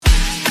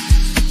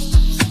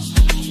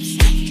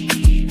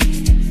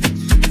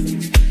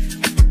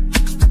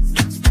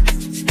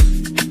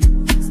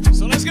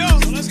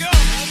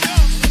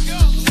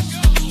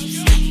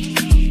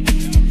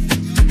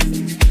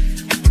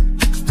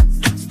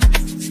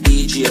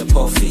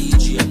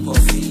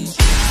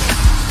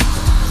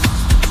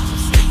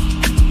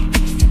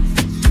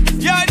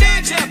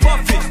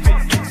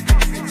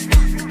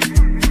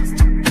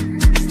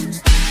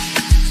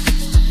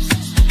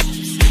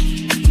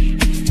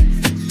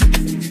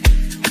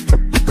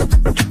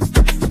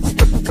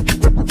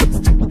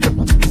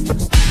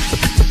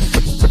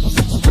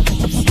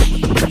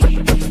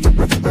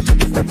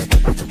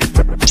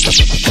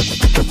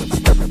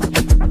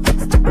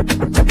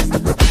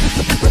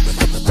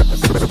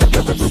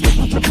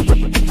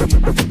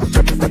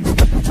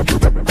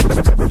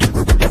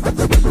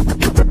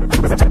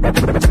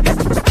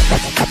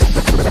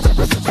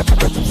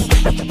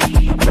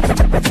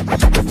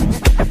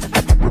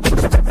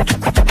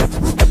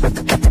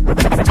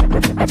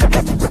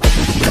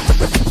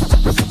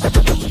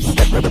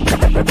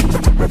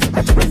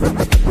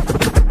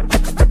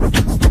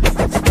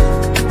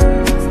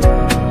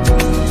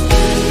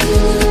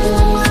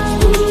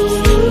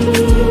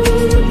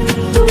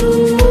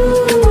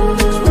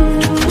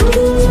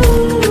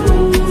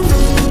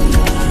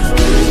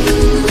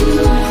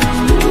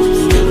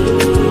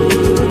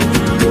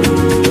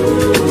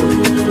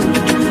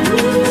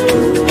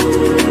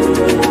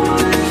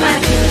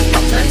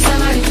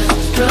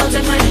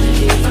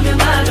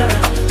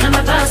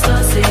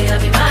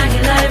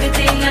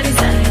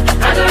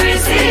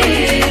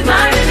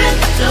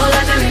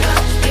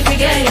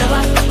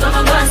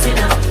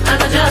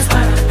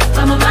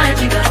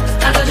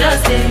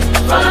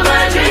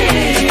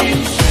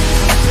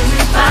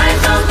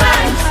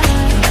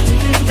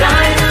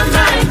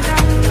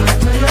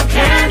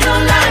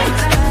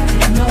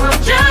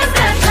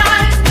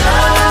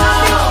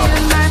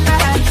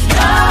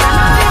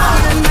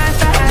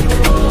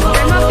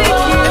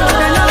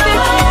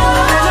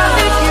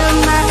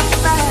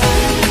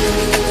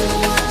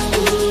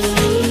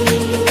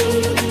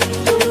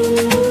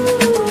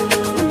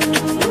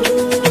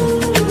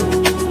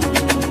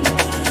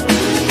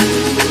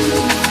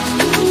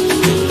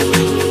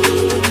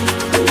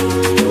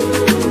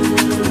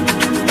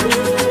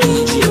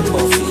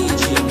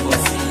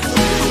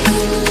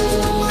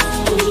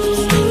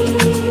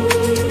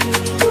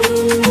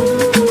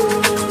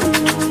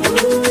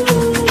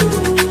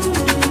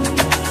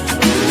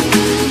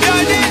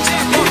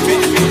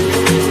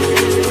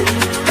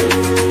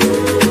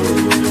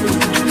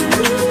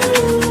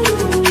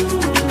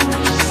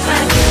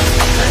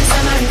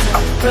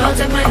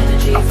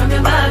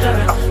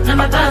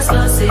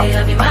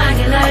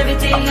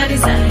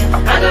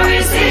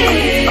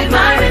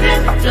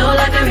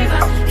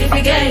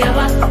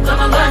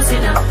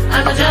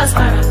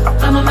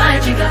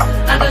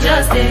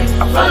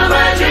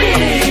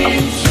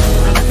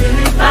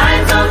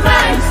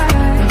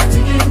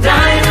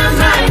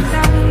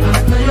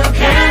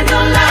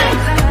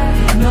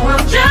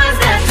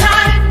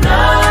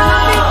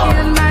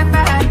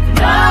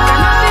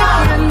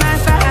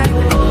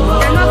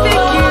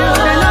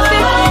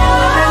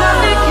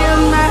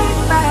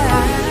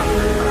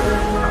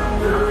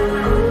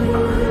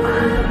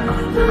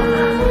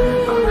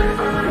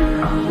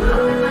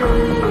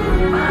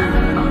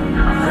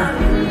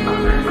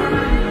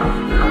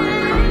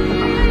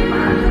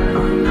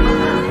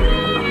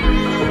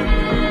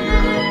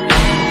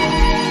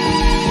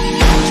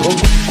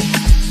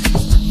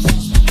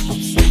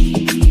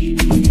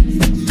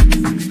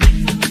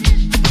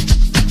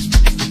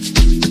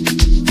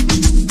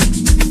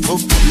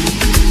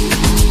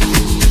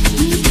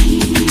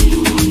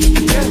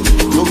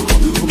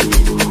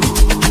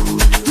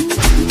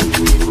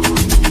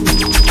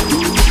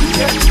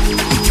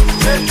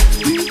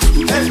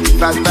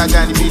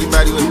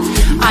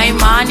I'm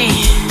money.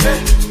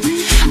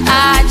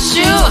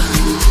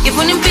 Achu.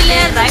 Ngifuna impilo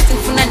right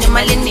ngifuna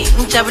nemali eningi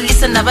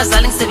ngijabulisa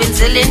nabazali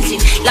ngisebenzele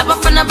endlini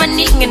labafana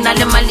abaningi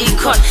nale mali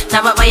ikhona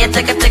naba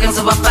bayatekateka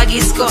ngizobafaka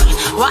isikole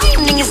why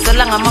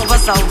ningizela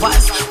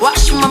ngamawazawazi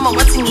washo mama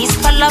wathi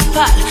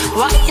ngisiphalaphala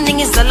why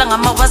ningizela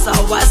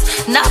ngamawazawazi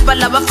naba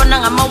labafana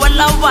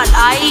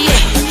ngamawalawala aye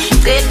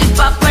cedi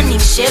papa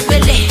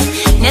nishebele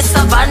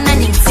nesavana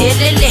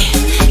nithelele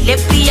le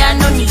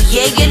piano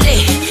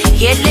niyekele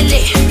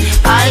yelele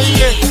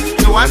aye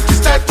you want to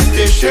start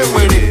the show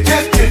with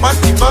it want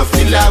to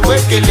feel like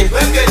wekele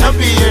no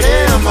be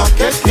ere omo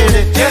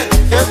kekele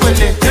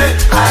ewele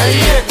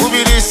aye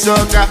ubi this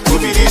soca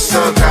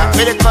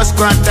very cost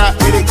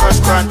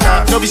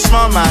quanta no be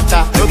small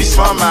matter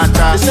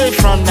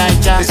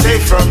they say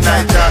from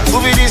Niger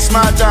ubi this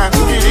matter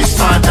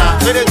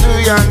very do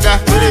younger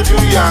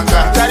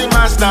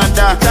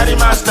carry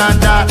my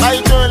standard why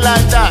you don't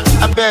like that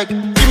I beg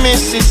give me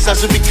six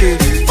as we be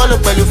follow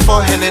pelu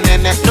for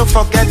henene don't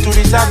forget to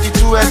reserve the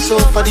 2XO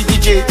for the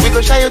DJ we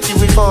go shy you till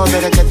we fall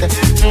better get it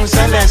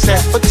selese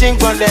o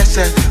think one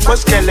lesson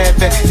what's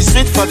kelebe it's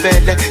sweet for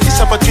belly this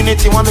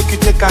opportunity want make you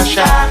take a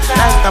shot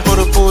like na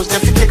propose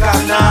if you take a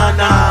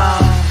na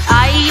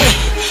aye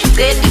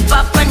cedi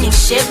papa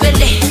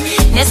nishebele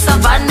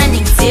nesavana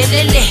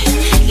nithelele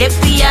le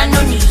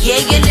piano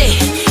niyekele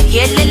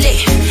yelele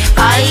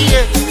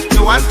aye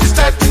you want to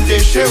start the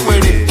show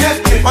with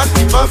it want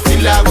to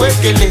feel like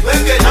wekele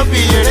no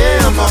be ere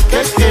omo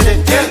kekele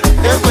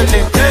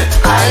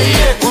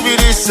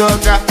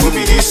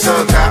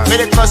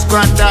cause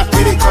quanta,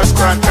 they cause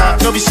quanta.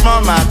 No be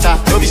small matter,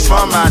 no be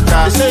small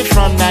matter. They say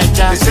from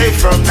Niger, they say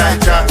from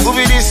Niger. Who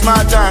be this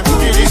matter, who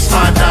be this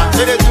matter?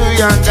 Where they do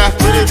younger,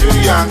 where they do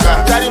younger.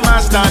 Carry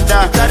my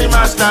standard, carry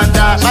my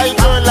standard. Why you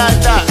doing like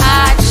that?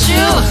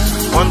 Achoo.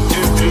 1, 2,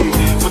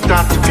 3, put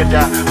them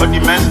together. All the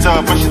men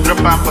stop, but she drop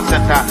and for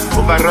center.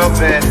 Over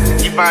Robert,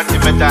 give her the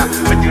better.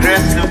 But the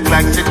rest look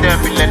like sit there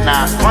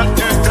millionaire. 1,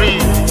 2,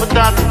 3, put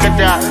them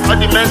together. All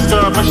the men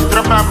stop, but she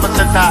drop and for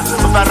center.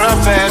 Over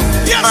Robert,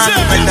 give her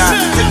the better.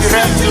 But the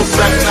rest look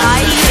like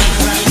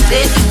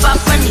Baby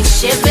papa ni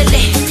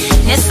shebele,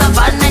 ne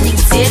savana ni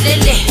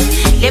telele,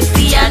 le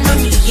piano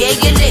ni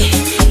yegele,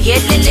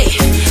 yelele,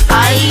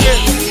 aye.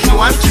 You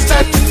want to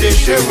start the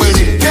show with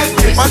it?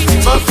 Want to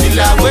feel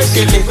like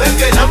wekele?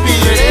 Not be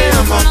here,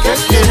 I'm a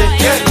kekele,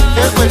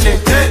 kekele,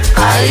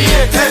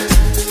 aye.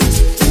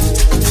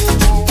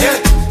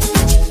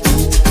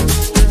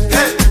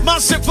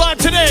 Massive vibe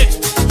today.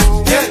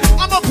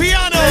 I'm a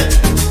piano.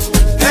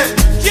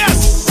 Yes.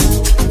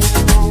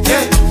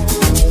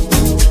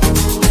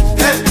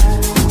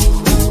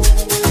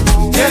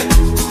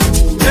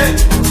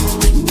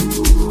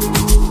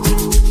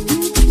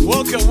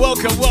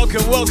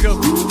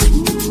 Welcome.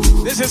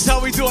 This is how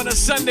we do on a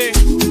Sunday.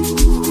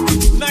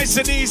 Nice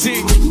and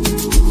easy.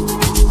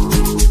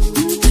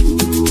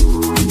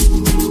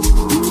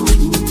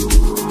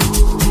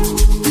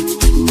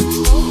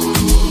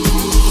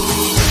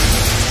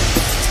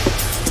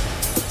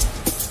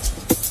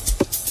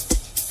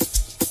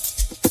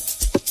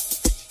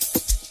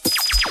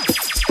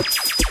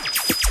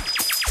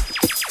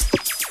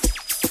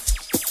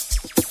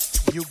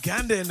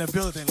 Uganda in the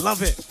building,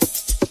 love it.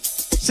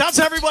 Shout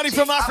to everybody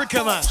from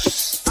Africa, man.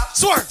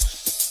 Swerve.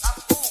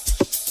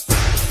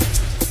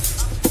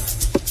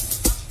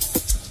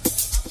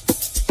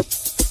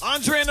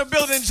 Andre in the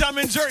building, Jam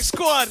and Jerk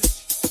Squad.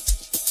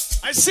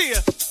 I see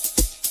ya.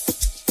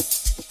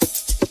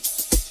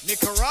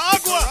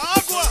 Nicaragua.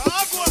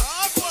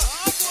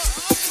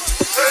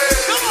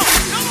 Come on.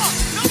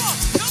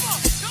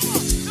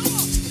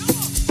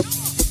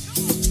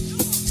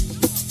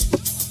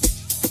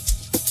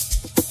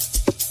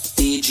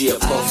 DJ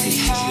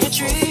Coffee. A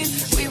dream,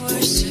 we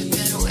were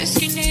sipping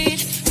whiskey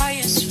neat,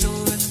 highest floor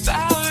of the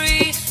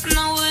Bowery, and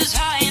I was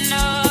high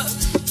enough.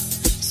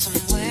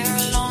 Somewhere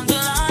along the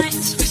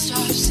lines, we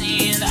stopped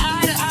seeing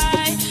eye to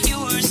eye. You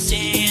were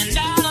staying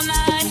out all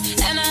night,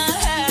 and I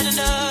had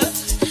enough.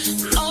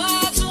 No,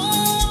 I don't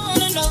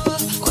wanna know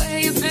where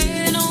you've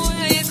been or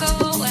where you're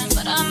going,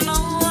 but I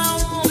know I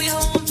won't be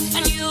home,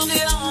 and you'll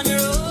be on your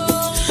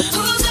own.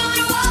 Who's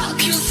gonna walk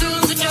you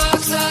through the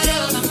dark side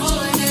of the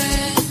morning?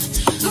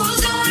 Who's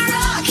gonna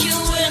rock you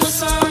when the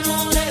sun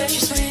won't let you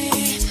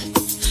sleep?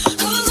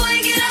 Who's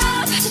waking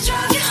up to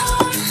drive you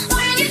home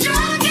when you're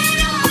drunk and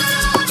all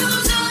alone?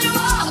 Who's gonna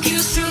walk you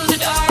through the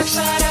dark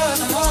side of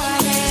the morning?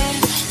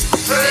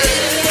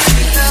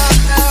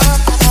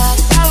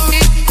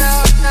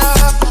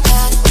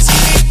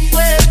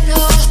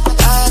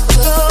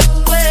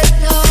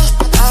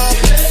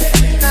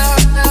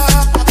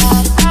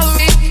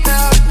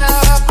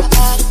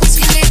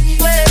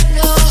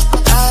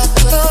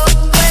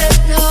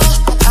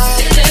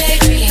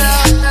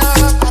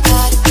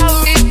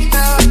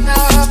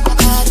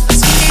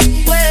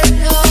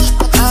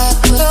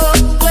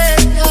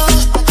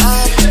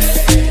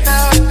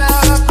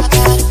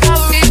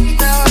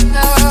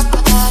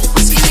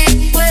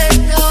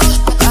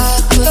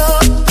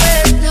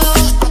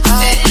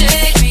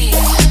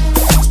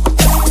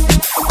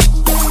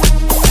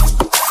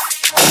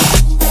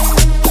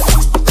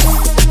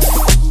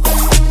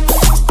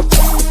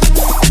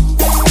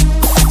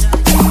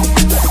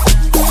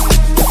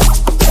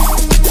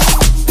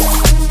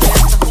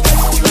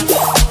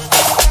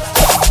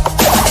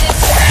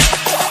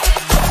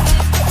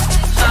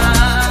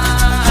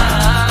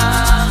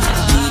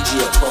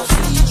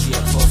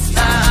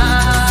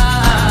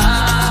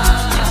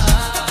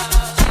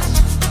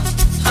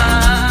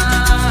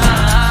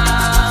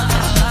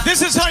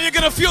 This is how you're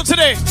gonna feel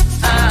today.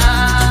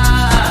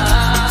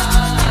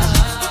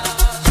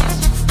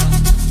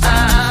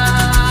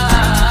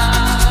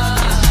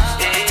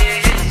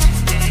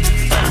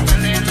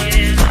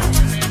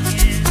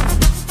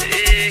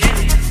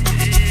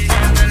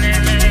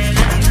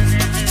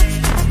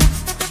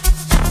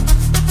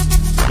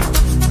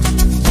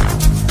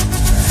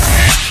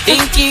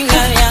 Thinking I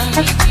am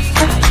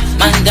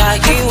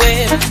Mandagiwe,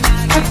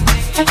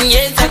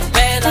 yes, I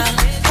better,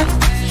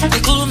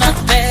 cool not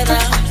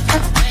better.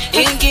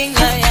 Thinking I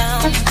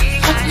am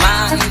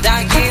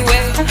Mandagiwe,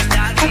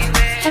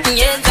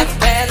 yes, I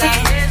better,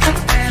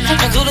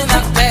 cool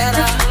not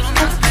better.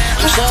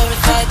 I'm sorry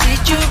if I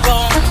did you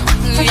wrong,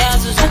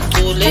 yes, I'm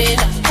too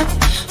late.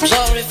 I'm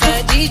sorry if I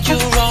did you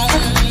wrong,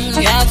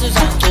 yes,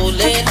 I'm too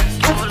late.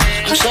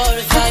 I'm sorry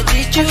if I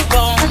did you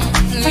wrong,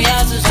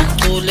 yes, I'm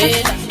too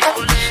late.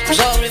 I'm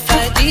sorry if I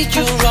did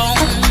you wrong,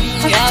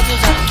 yeah,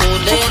 I'm too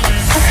late.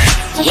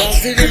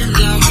 Yes, it is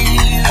me,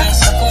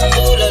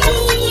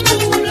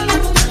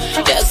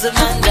 yes,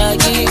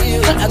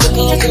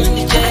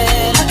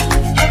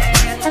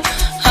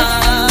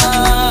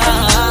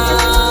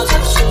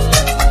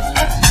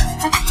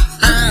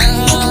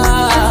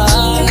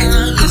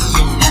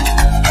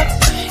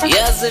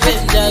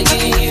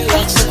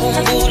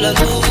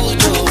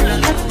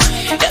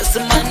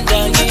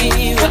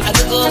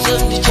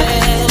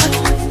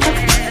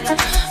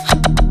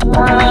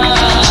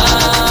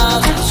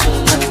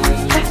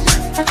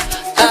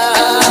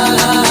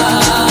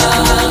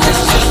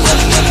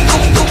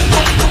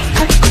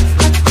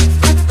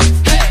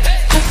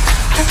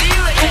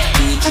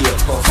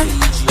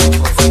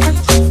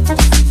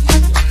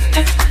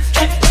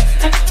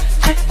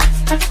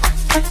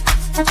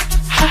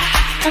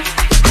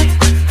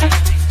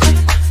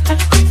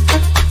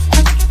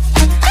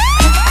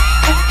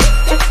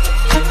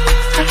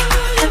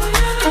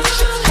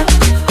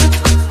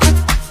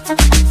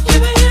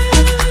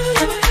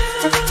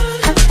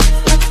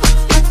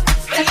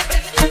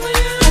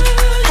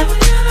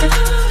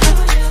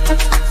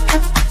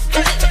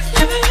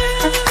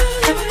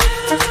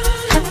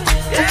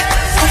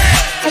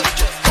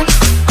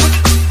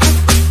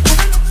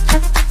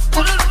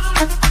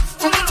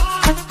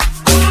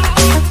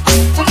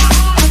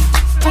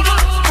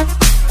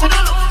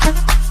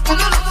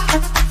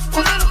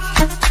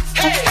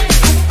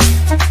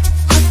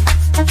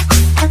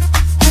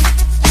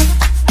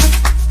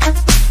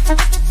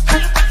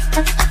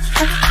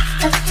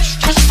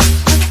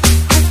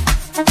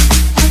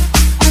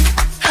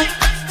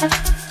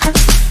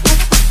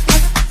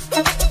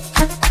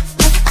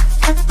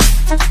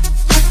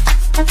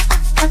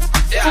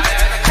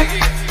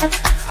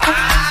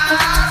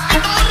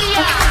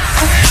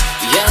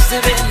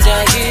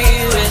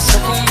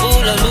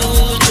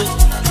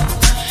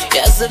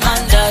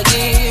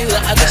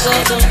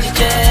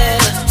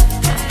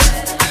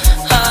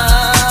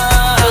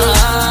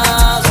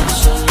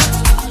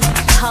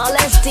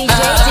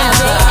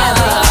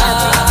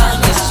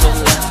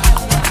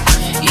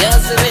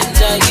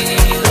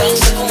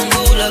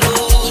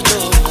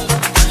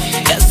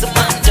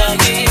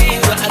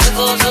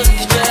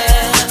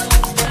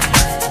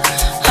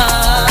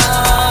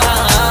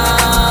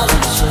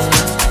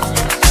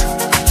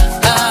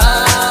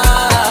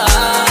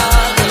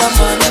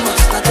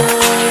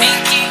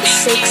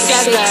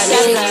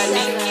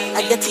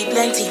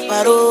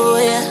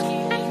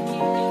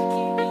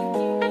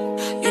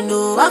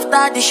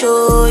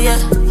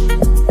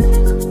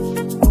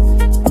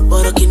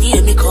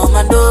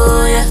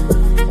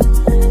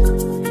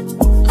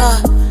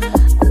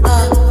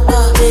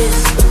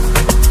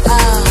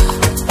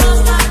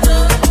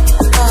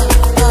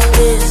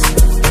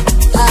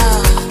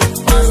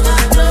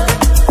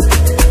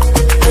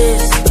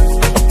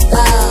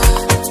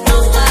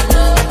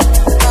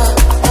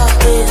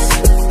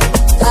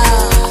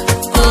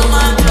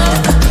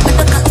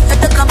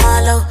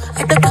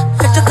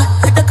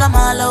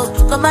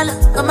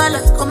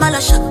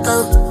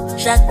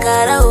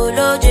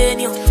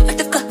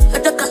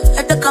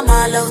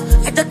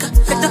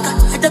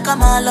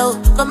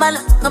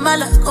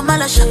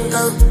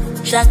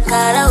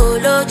 Shakara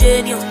olo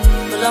genio,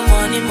 all the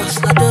money must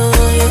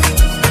adore you.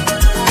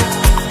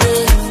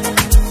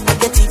 I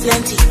get it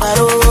plenty,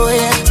 paro,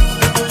 yeah.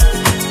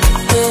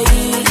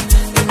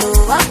 You know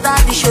after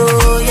the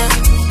show, yeah.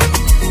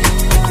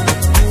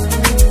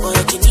 But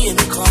I can hear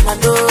me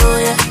commando,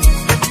 yeah.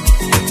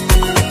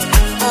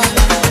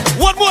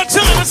 One more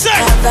time, I say.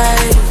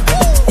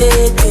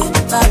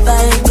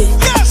 Bye-bye,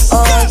 yes,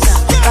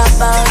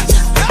 Bye-bye,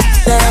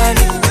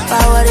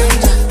 Power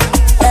Ranger,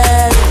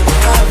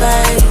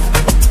 bye-bye.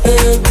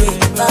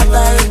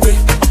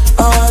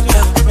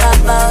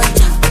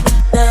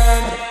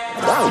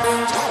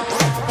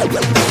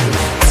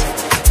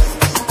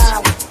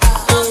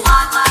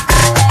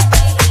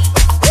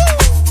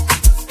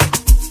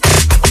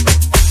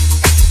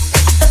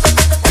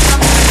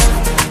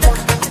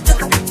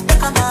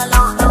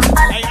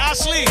 Hey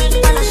Ashley,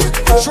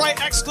 try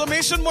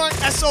exclamation mark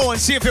SO and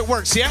see if it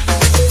works, yeah?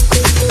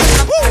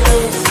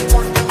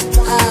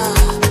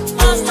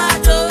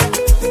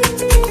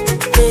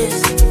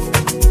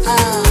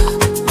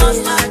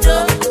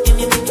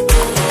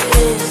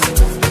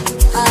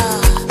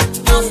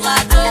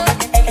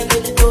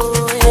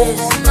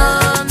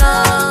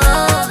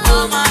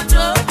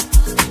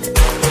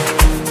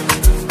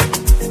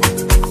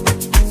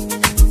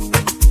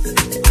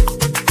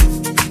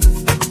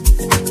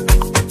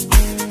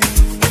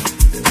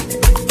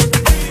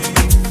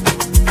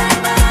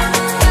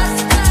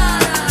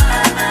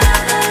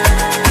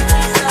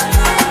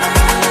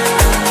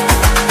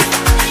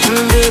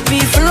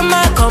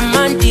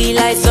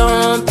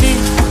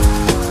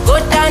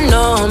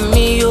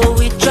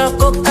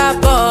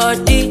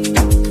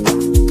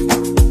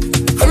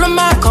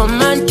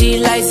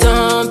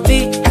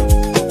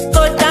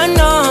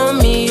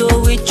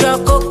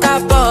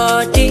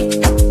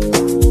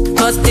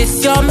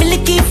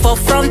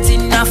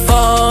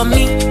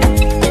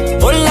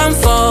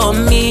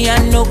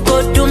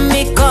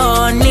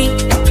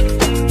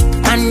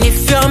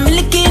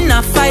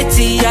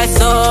 I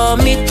saw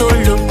me to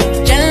look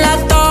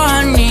gelato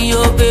honey,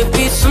 oh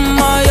baby,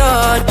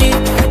 sumoyo deep,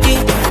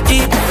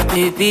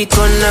 baby,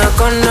 kona,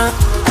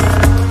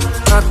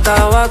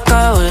 waka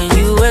when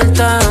you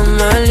enter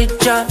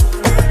Malicha,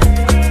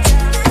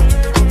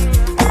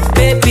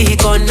 baby,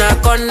 kona,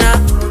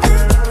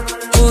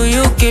 will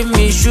you give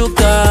me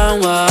sugar,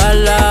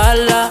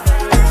 wala,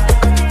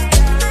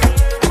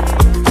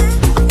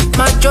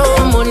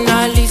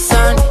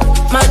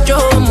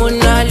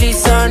 Mona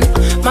Lisa,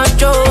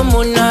 macho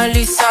Mona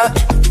Lisa,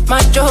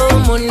 macho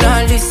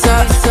Mona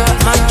Lisa,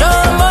 macho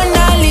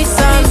Mona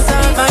Lisa,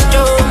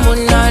 macho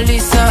Mona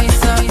Lisa,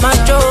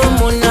 macho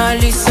Mona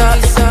Lisa,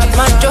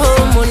 macho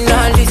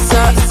Mona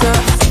Lisa.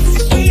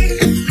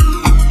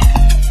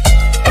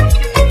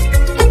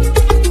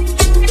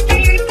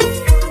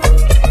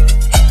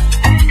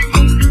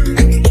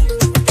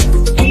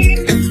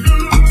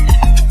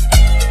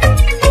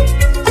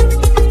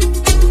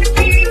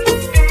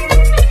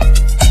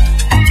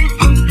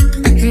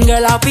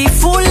 Girl, I'll be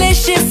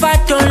foolish if I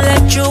don't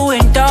let you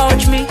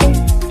indulge me.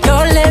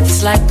 Your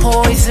lips like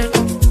poison,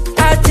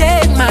 I'll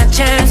take my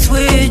chance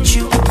with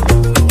you.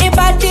 If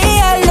I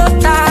did lo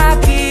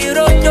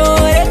tapiro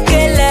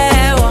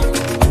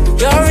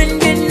you're in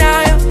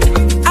denial,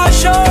 I'll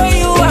show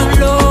you I'm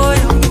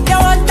loyal. You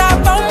want that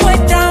bomb way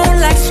down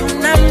like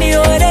tsunami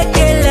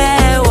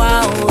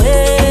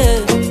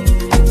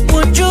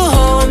Would you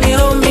hold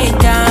me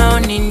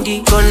down in the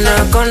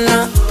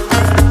corner?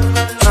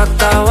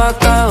 Waka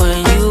waka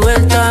when you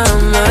enter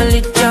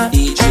Malita.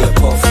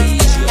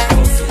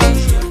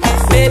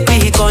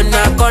 Baby,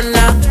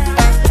 gonna.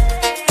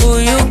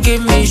 Will you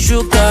give me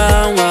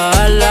sugar?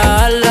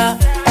 Wala.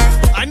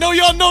 I know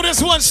y'all know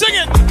this one. Sing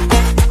it.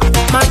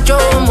 Macho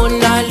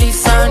Mona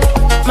Lisa,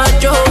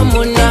 macho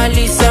Mona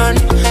Lisa,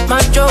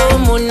 macho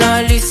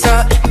Mona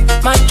Lisa,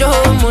 macho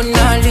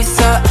Mona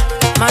Lisa,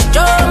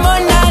 macho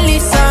Mona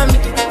Lisa,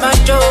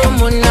 macho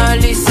Mona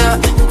Lisa,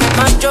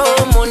 macho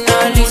Mona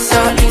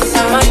Lisa,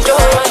 macho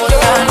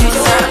Mona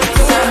Lisa.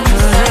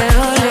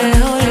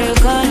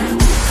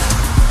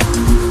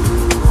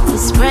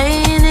 It's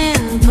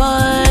raining,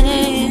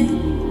 pouring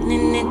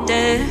in the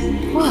day.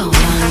 Well,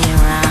 run you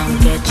around,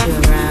 get you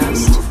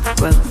aroused.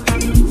 Well.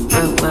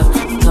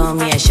 Told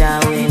me a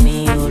shower with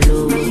me, Olu.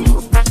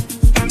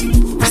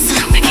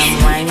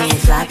 I'm whining,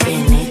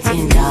 flapping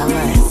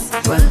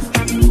 $18. Well,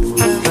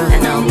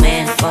 and no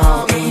man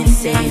fall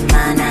insane,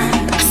 man.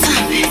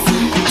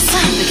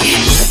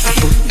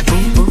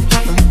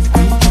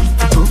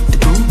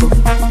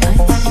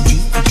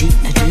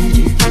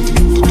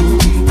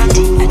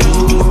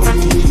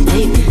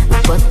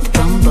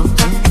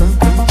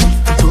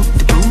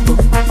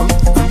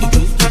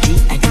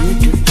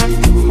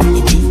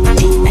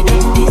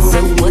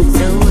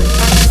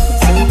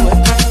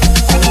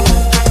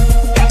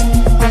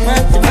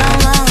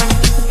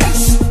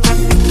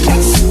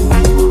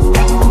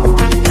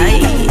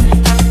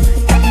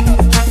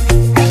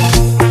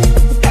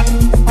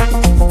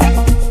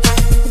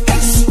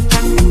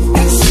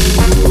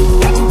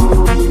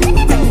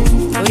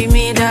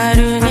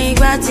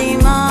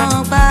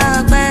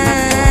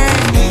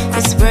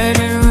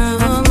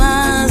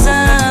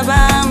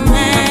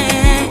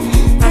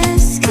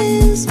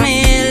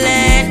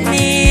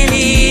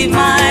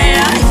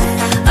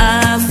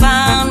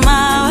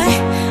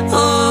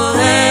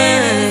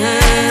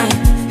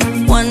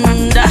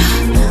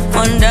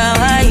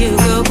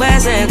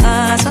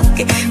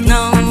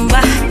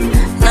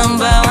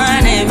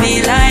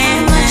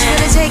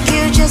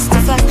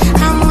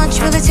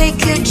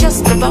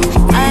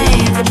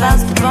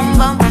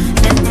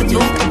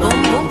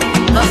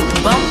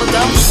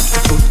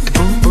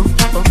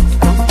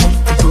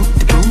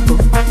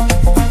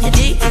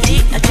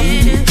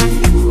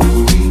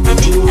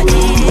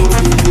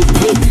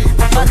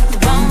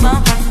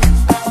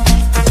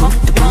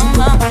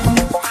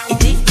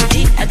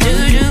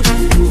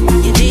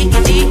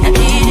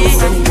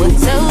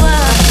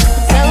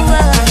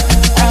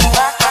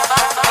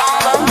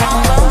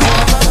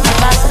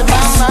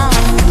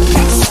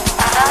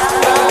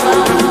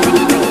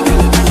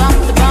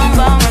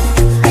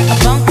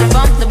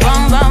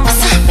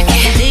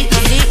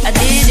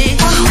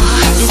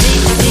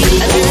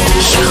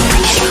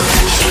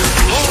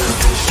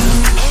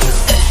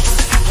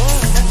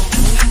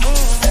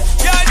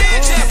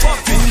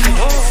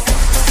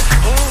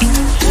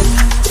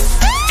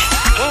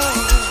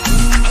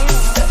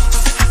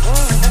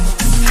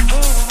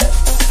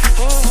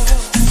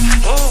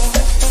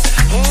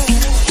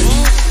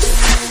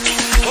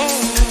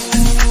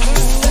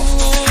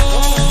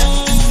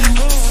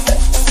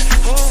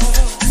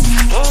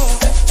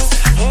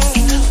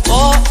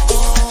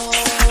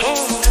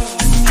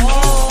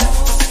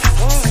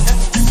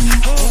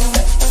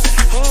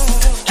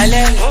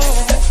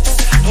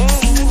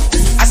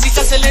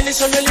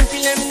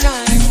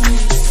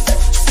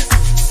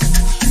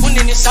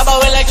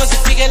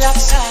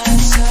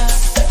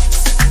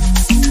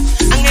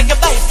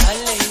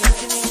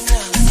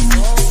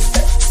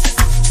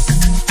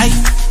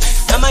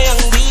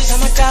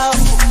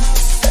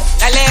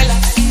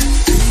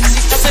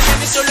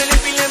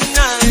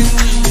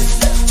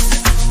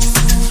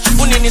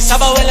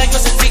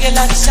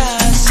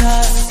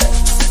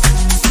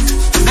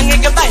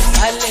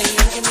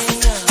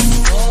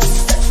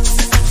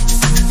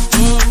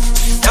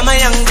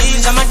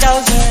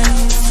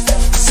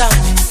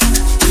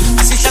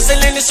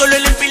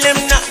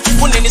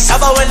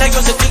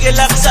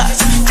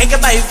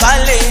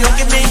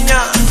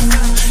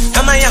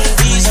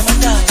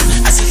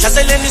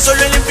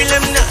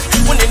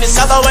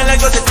 Saba wala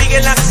go to big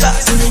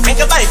laxas. Make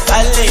a buy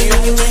falle,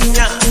 young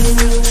mina.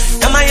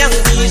 Now my young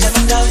bees, I'm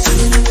a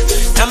thousand.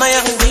 Now my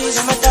young bees,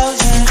 I'm a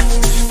thousand.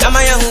 Now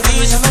my young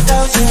bees, I'm a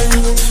thousand.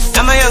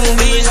 Now my young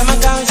bees, I'm a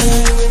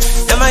thousand.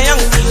 Now my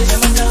young bees,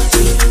 I'm a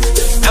thousand.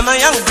 Now my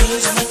young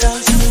bees, I'm a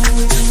thousand.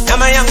 Now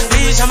my young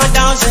bees, I'm a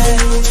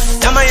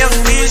thousand. Now my young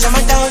bees, I'm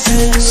a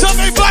thousand.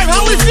 Sunday vibe,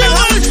 how we feel?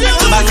 How we feel?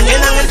 Back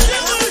in and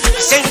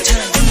same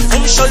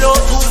time. Solo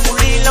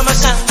kukuli la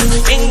masa.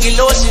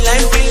 Ingilo sila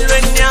impilo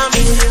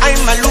enyami. Ay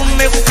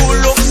malume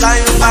kukulo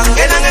sayo. Back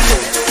in and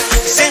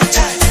same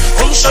time.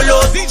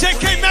 Solo DJ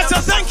K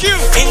Meta, thank you.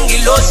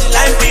 Ingilo sila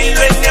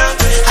impilo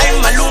enyami. Ay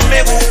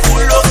malume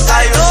kukulo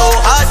sayo. So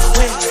hard to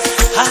win,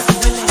 hard to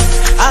win,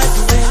 hard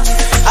to win,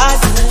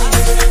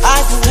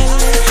 hard to win,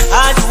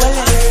 hard to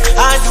win,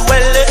 hard to win, hard to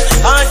win,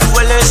 hard to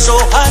win, so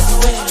hard to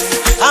win,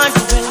 hard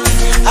to win,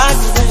 hard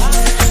to win,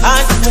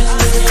 hard to win,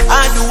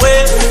 hard to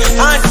win,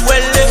 hard to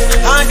win,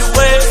 hard to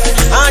win,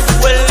 hard to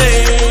win,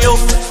 yo.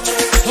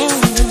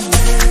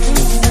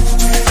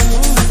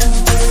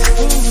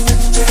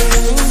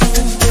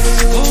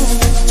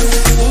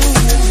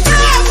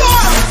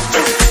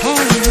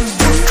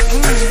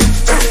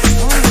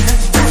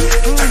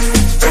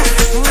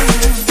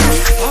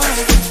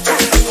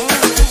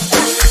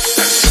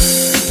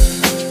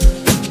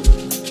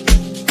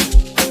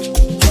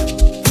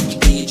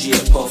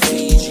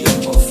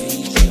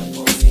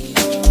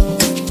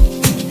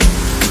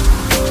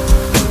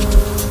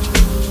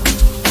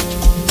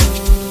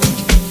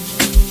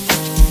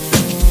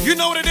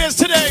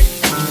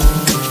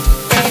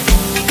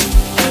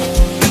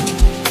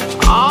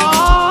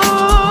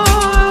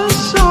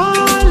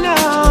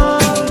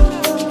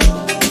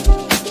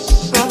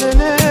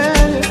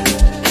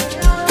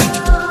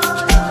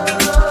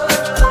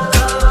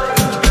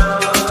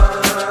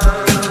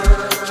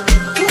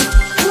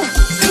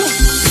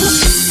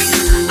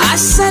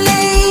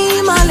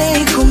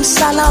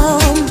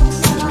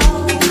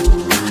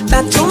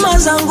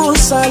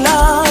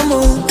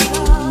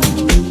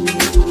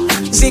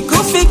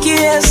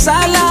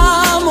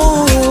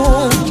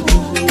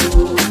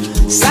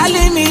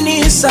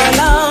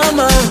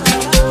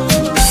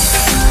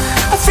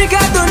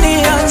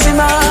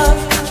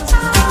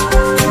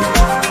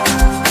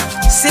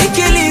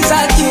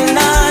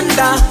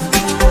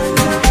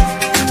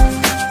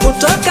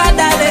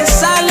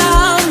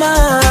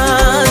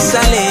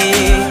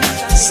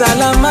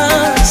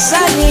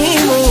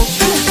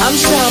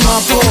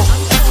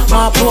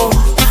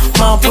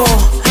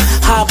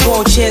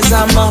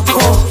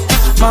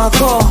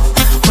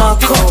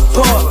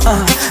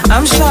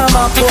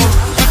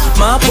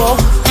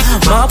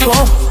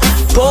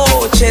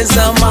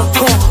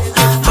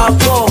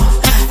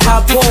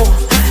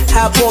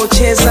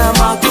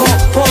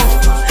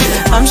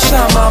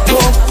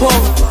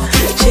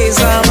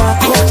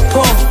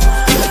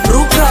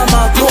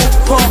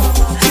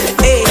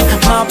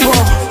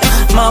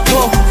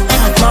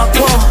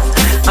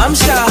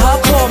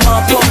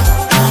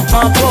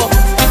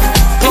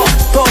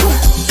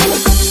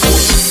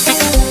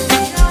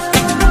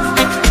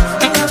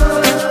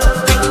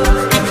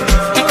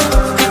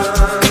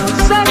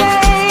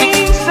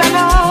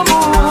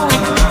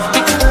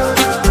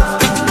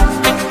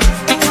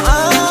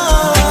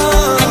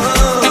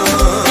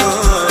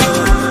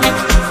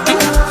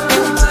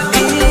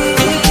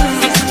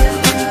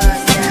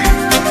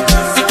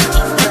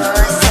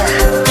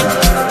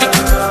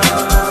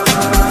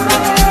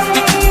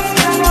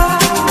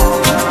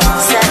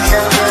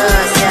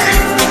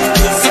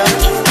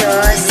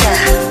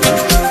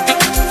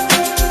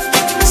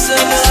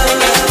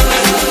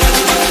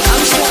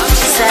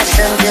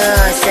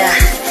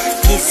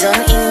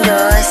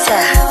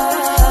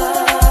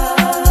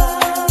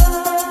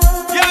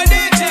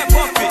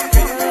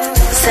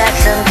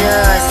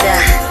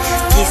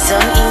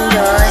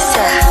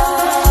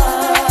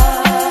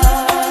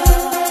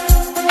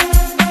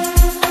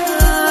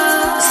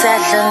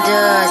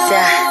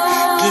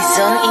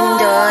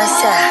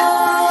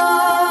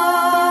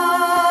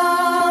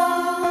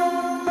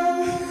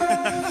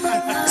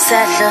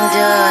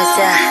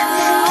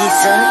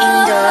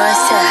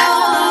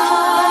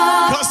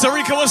 Costa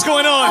Rica, what's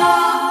going on?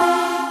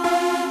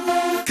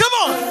 Come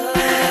on!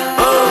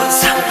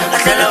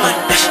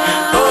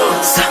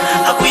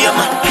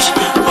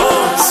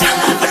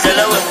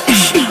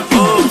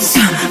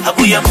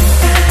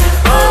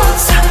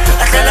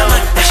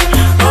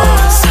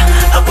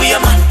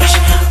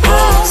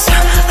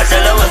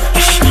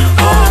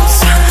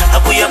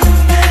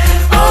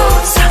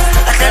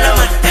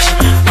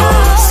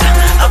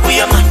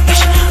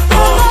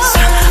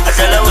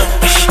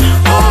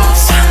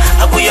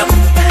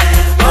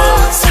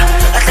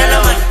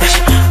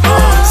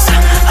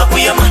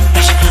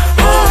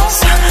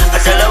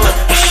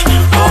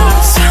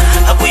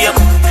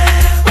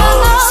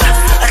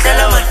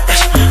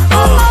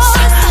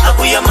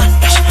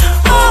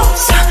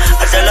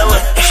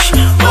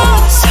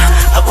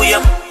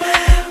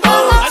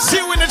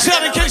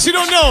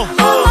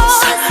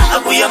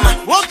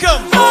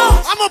 Welcome.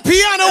 I'm a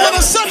piano on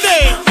a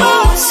Sunday.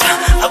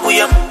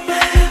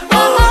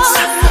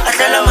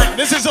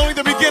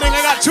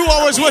 2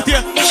 hours with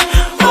you.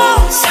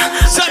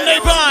 Sunday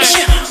vibe.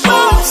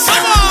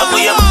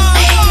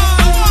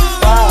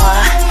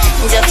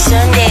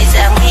 Sundays,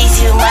 I'm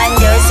busy,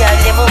 Mondays, I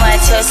live on my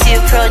toes, you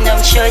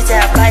pronoun shows,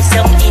 I buy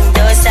some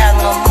indoors, I'm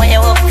on my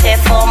work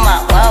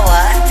performer,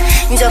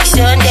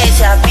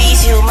 Sundays, I'm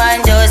busy,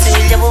 Mondays, I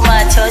live on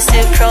my toes,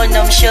 you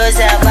pronoun shows,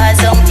 I buy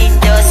some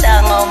indoors,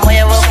 I'm on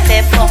my work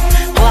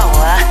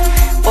performer,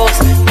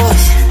 boss,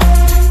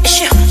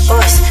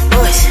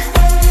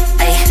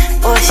 ay,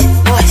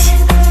 boss,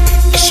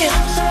 issue,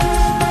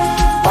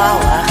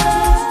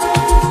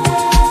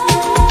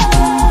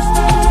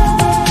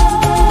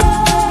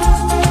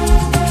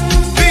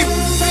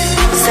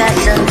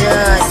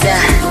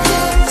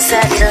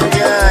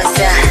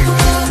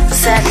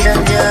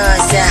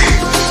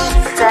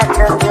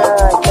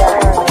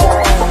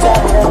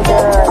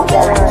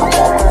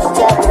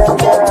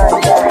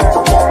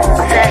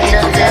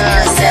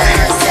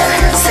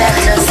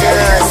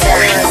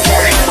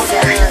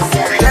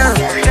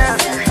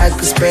 I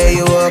could spare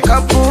you a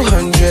couple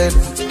hundred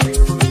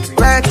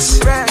racks.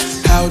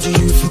 How do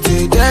you fit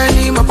it?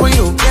 Danny, my boy,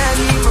 you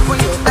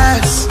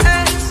ass.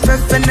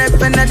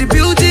 Fena, the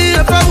beauty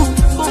of a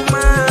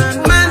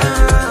woman.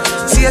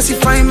 See as you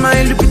find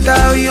my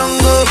Lupita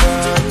Youngo.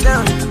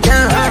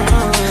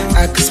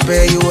 I could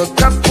spare you a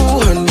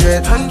couple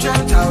hundred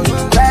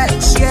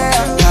racks.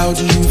 How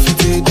do you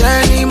fit it?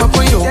 Danny, my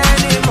boy, you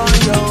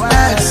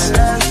ass.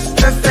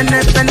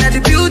 Fena, the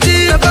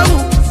beauty of a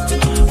woman.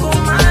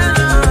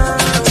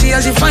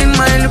 As you find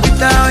my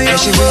Lupita, yeah.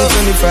 She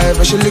really 25,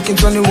 but she looking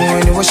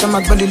 21. You wash my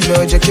body,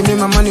 Lord, you give me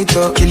my money,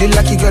 talk. Kill it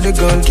like you got a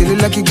gun, kill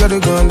it like you got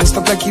a gun. Don't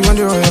stop like you on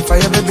the run,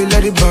 fire, baby,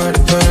 let it burn.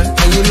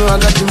 And you know I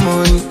got the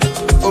money.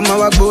 Oh, my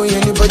boy,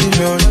 anybody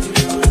learn.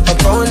 Up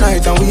all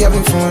night and we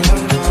having fun.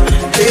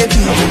 Baby,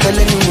 don't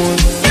tell anyone.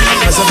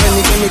 As a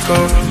penny, can you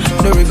come?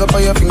 No ring up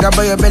on your finger,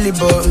 by your belly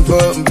button,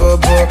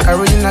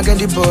 Carolina,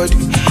 get the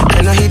body.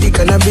 And I hit it,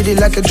 can I beat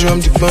it like a drum,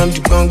 the bum.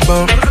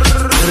 Oh,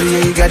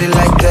 yeah, you got it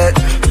like that.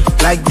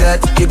 Like that,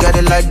 you got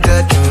it like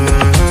that.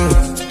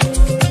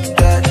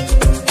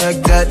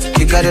 Like that,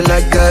 you got it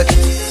like that.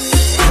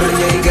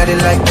 Yeah, you got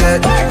it like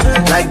that.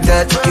 Like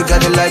that, you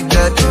got it like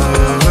that.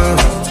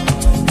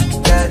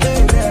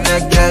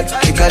 Like that,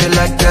 you got it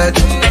like that.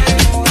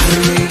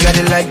 Yeah, you got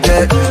it like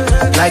that.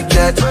 Like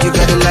that, you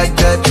got it like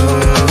that.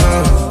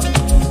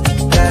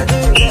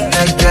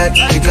 Like that,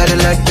 you got it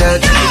like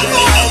that.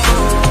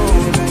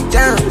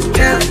 Damn,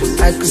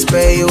 I could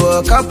spare you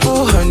a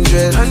couple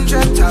hundred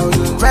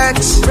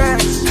racks.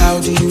 How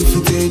do you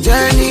fit the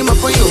journey, my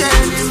boy? You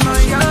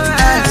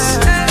ass.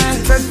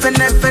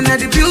 Fena,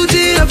 the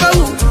beauty of a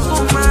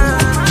woman.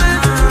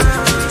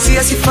 See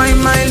as you find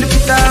my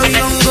Lupita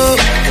Youngo.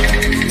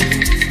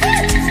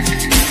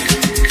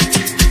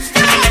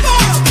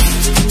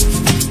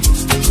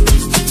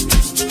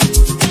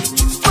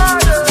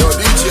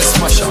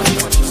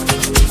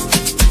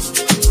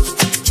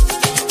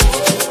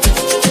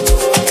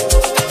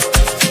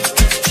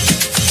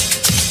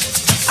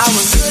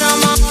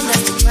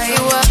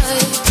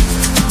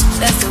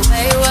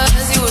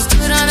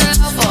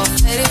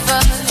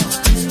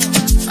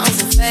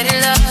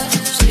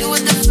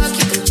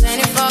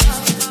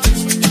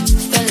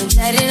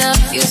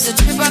 Used to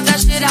trip off that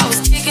shit I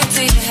was kicking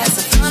to you. Had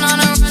some fun on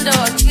a run, though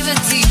I'll give it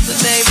to you. But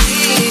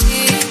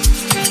baby,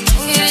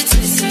 don't get it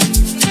twisted.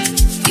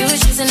 You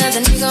was just another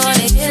nigga on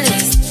the hit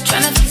list.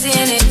 Tryna fix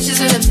any issues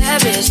with a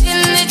bad bitch.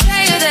 Didn't they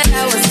tell you that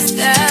I was a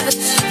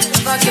savage?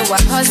 Fuck your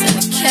white horse and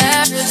a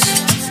carriage.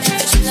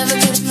 But you never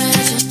could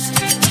imagine.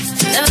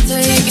 Never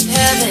thought you could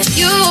have it.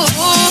 You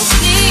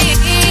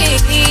need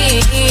me.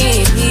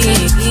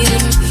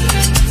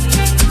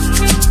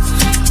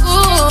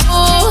 Ooh.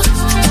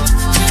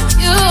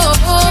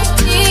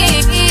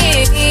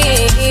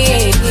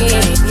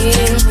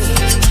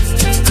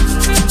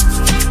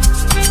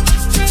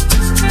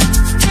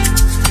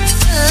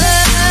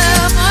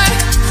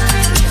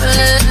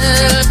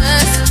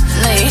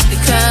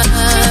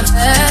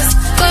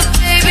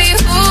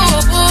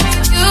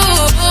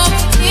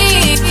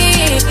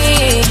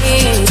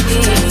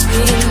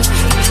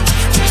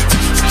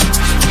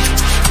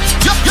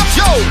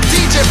 Yo,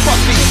 DJ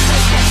Puffy.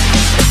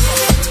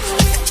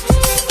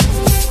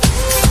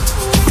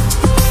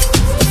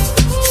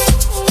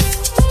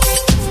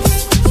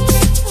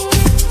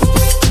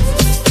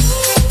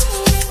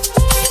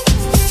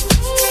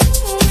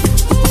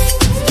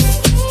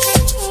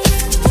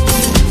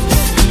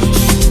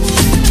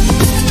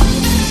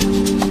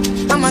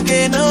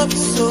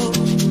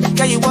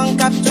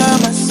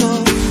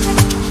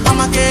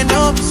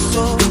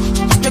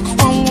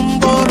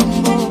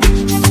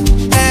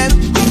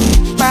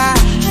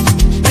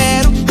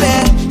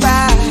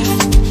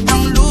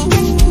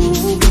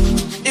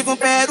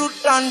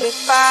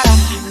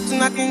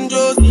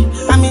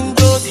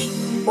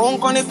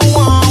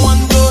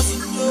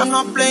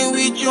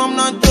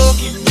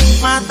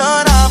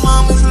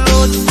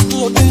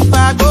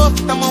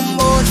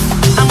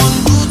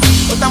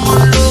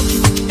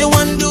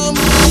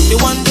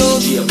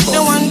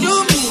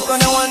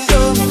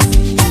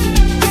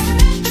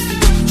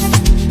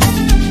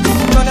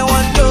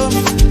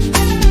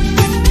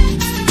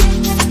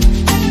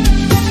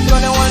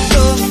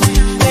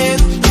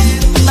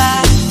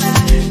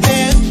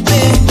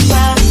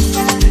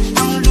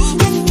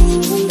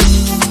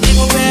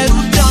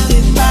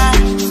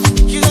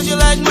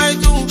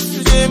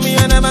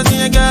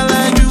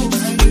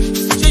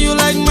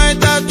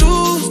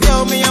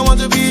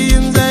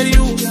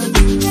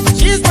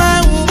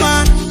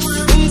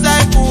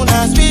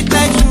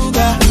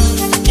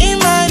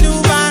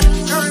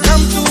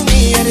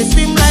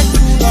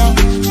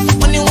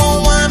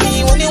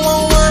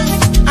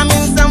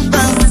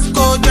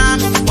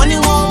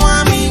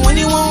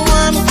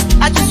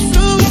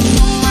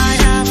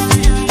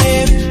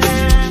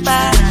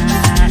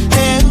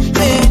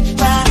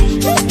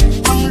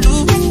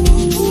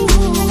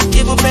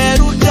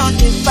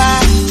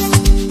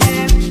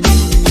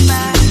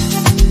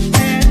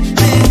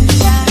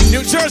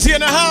 Jersey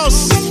in the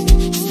house.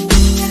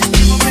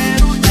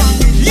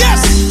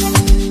 Yes!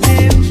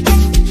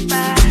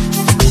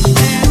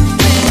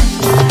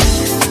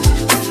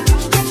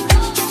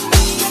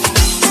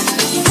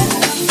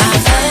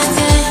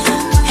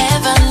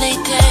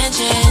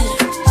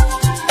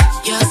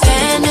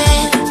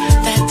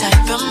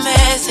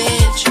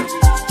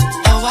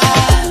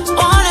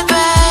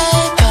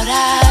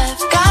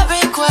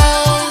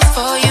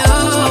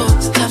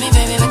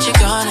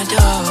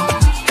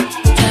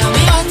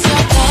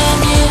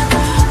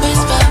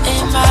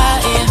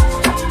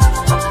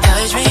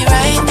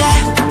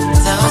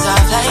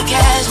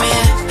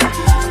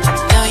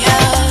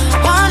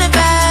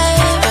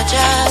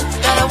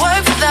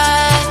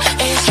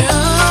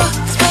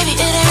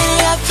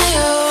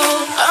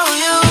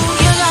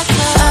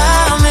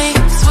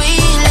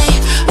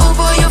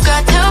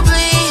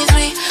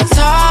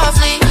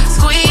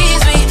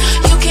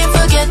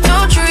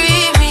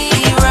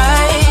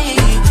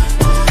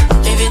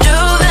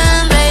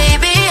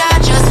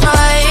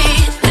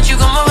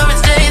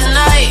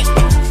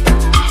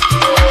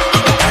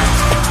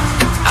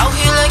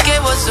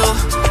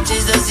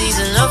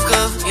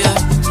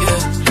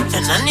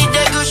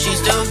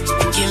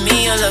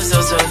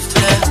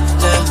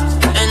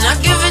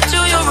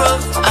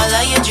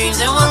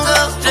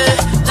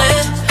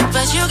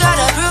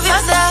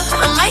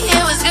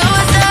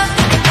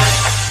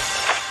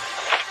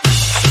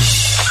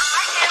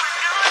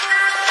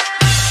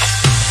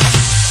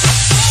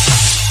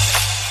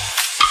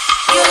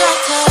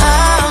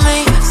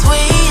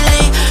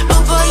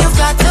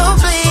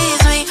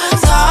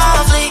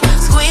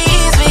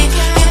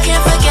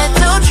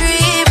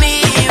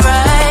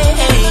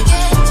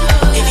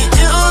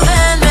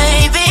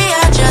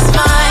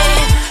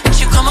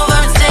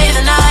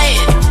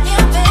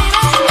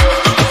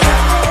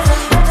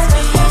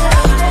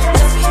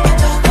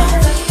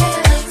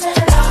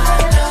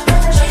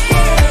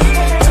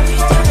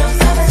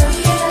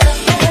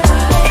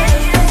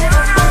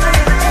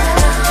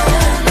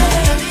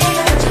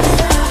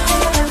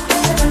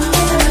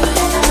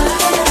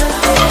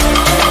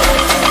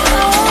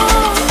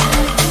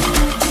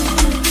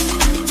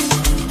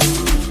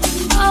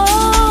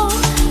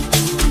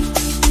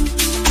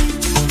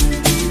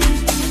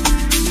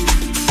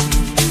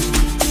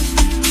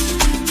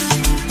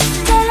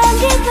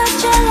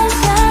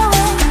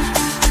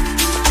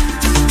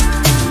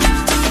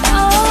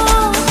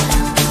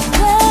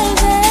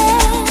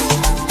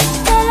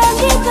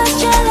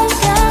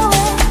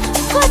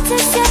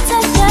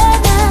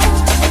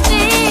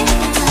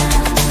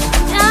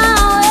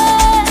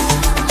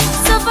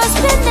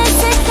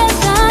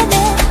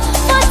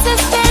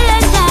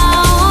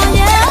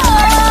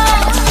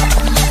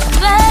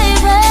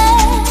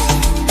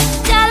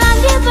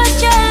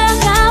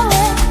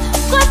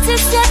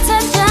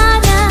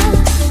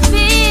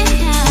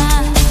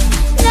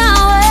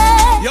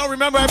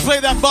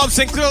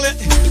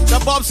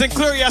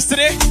 Sinclair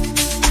yesterday.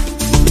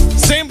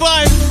 Same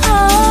vibe.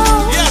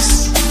 Oh,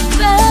 yes.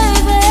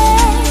 Baby.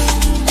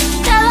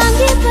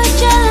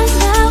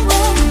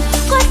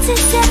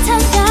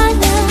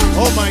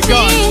 Oh my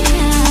God.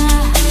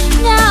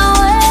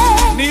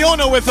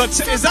 Neona with a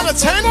is that a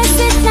 10?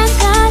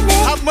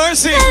 Have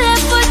mercy.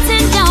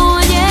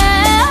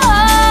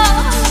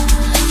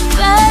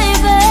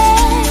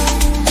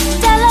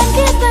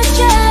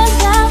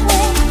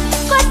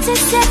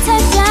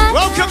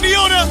 Welcome,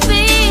 Neona.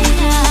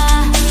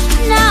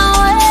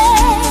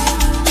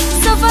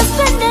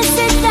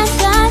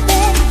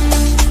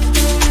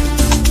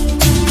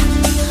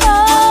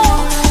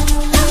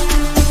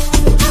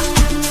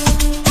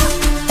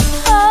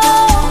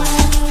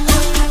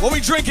 What we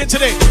drinking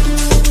today?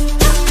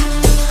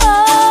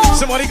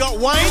 Somebody got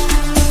wine?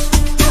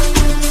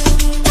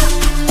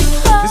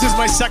 This is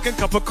my second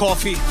cup of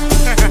coffee.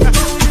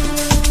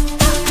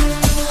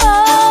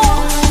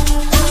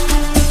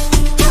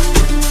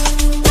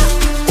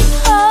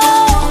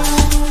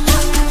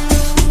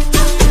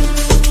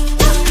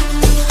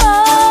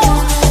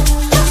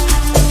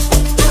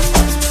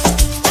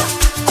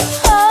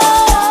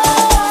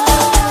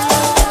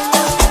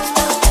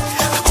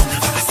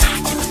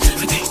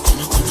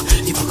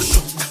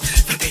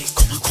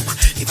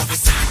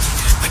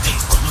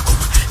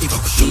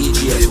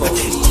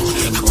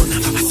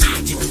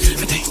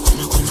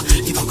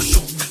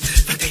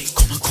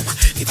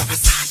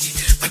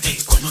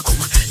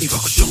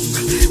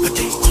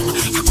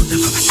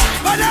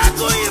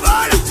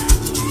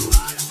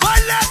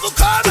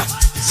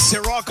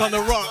 On the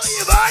rocks.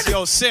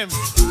 Yo, Sim.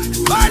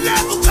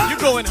 You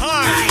going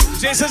hard.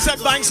 Jason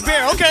said Banks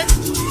beer. Okay.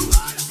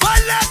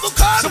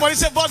 Somebody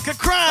said vodka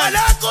crab.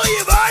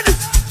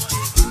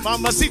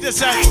 Mamacita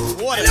said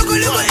water.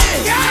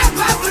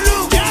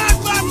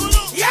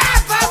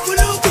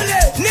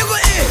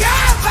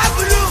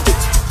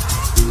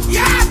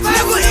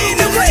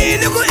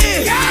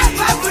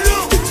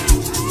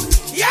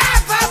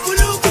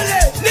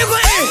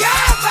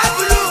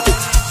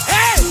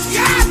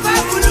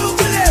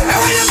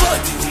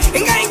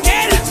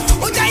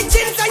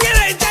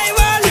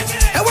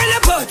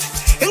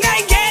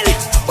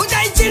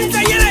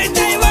 Engine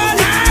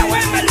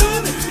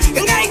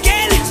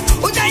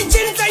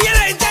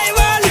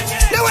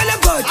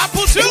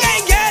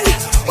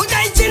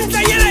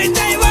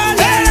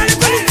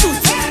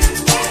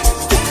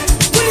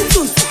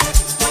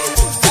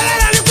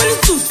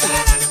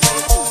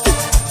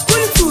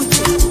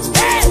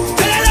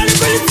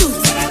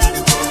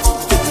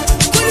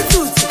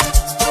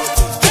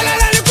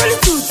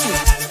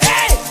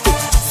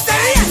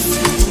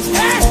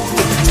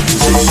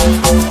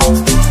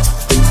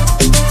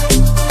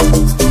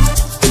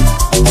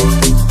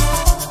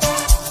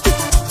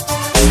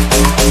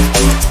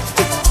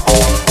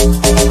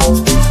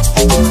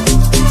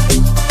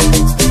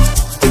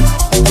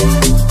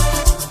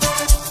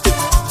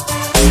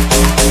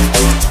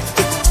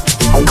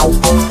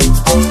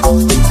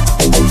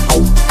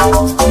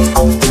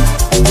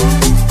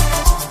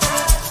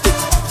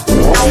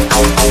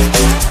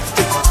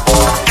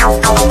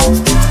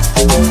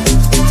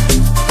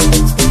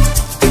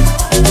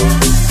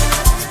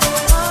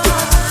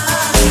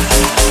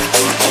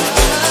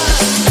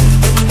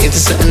If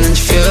there's something that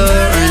you feel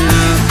right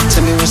now,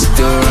 tell me what's the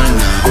deal right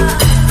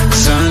now.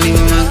 Cause I don't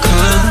even mind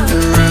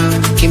coming around.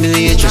 Give me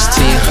the address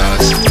to your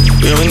house.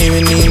 We don't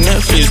even need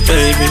Netflix,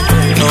 baby.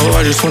 No,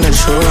 I just wanna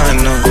chill right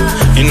now.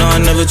 You know I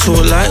never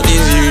talk like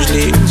this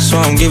usually, so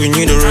I'm giving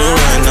you the real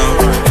right now.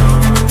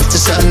 If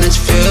there's something that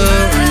you feel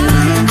right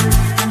now,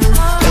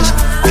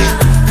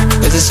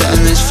 if there's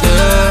something that you feel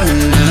right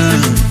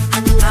now.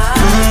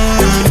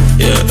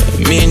 Yeah,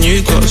 me and you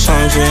got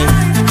something.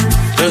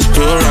 Let's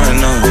build right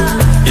now.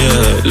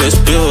 Yeah, let's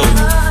build.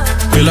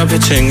 Fill up your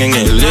ting and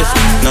get lit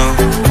now.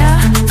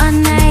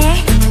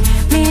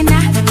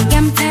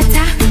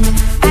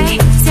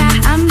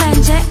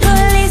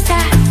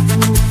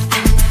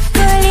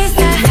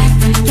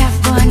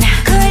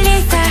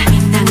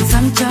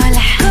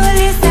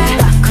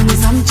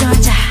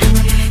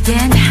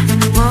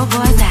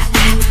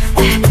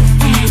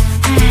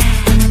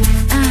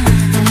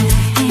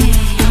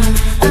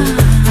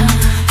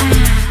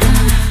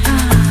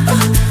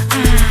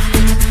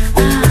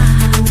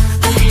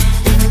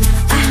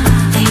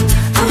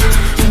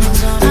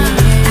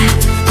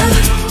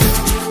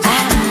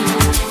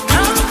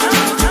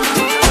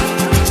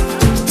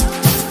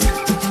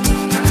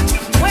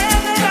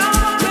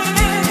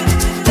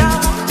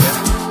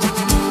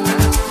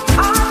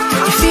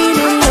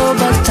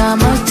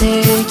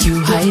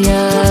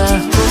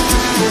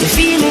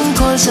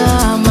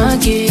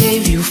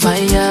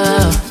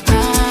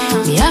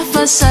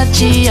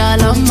 Versace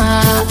all of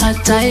my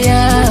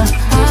attire.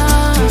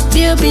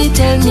 Baby,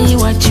 tell me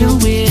what you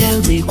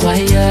will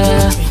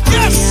require.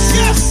 Yes,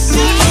 yes.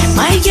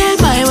 My girl,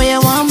 buy what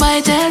you want, buy.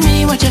 Tell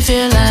me what you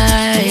feel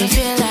like.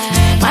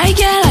 My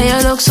girl, how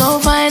you look so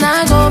fine,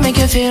 I go make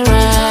you feel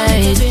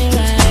right.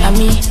 I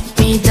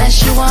me that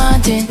she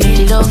wanting.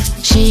 The love,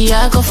 she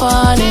I go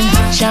falling.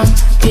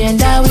 Champagne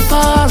that we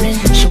pouring.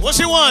 What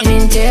she want?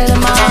 Until the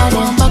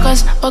morning.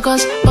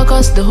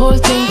 Focus, the whole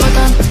thing.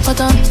 Put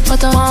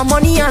on. More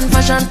money and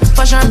fashion.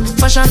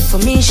 For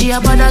me, she a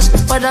badass.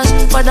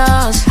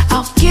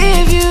 I'll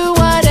give you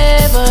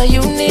whatever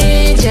you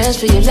need, just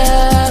for your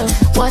love.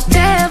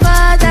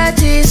 Whatever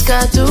that is,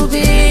 got to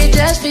be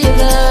just for your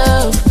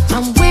love.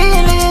 I'm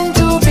willing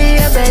to be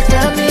a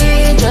better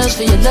me, just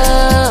for your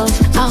love.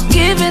 I'll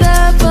give it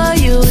up for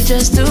you,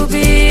 just to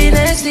be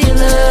next to your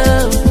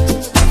love.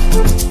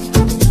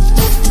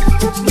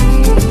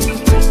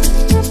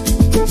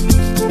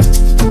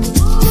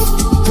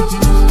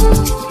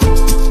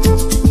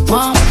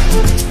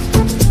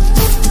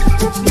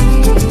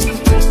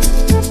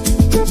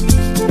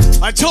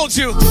 I told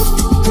you,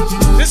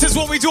 this is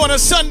what we do on a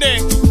Sunday.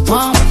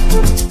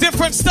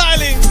 Different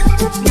styling.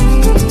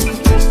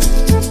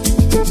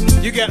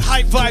 You get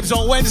hype vibes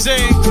on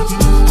Wednesday.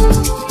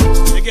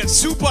 You get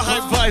super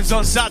hype vibes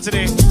on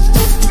Saturday.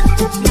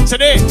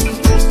 Today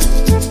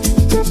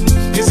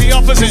is the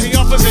opposite.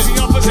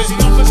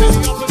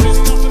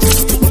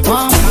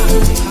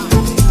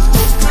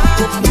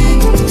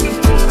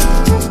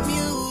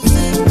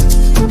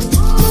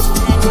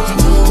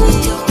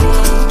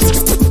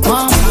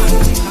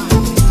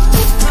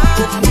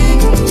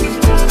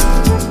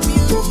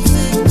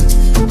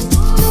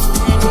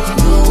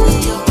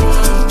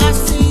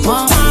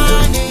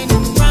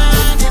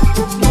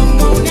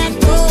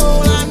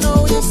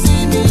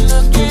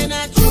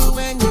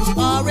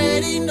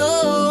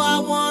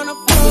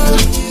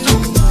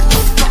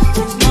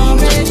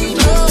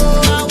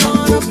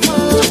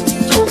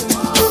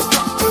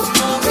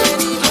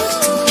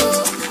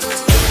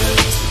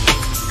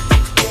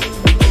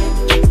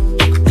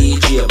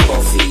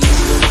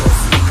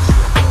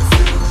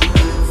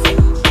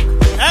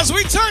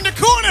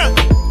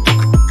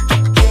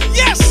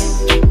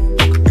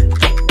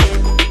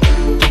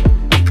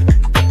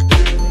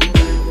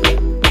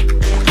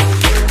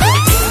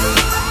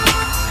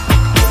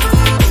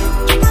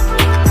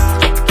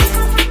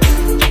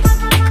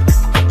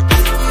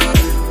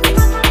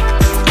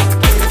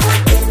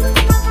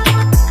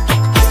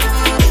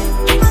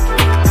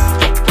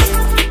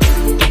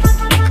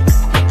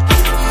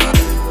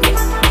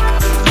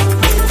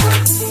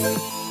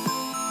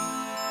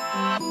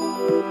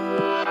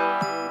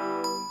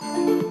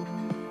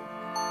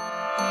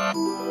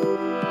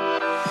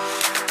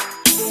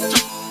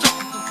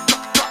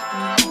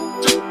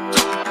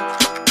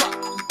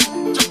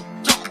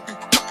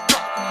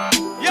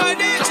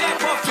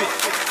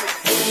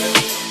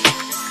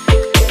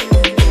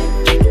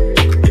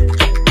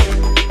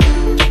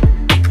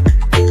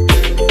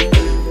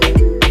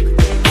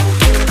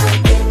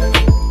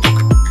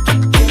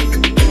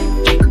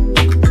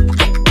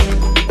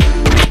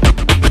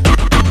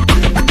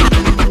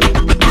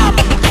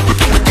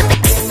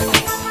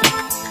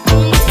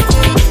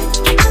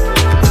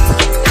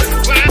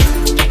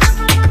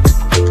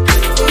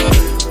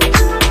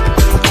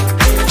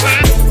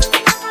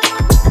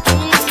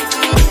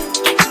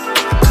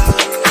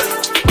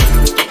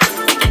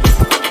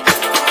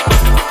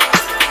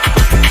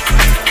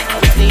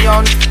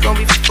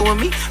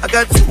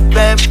 got two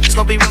bad bitches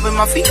gon' be rubbing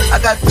my feet. I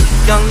got two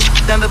young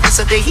down the bus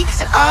of the heat.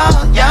 And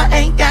all y'all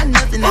ain't got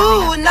nothing.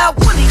 Ooh, not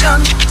one of y'all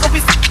gon' be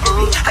f***ing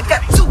me. I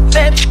got two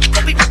bad bitches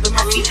gon' be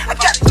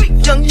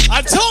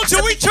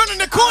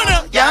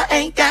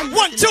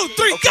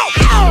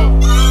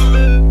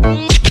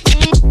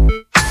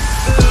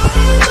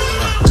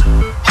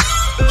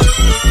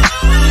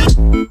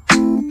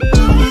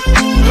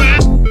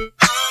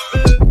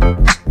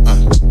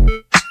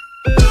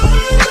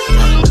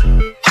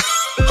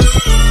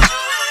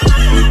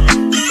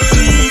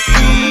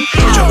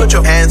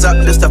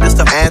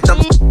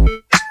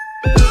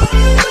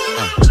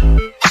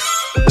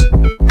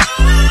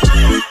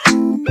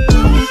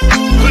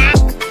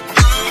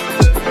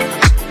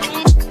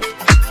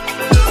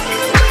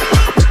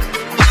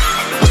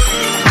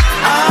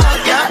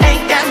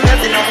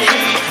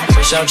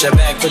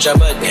put your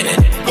butt in it.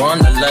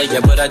 Wanna love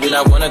you, but I do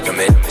not wanna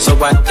commit. So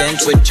I can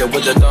twitch you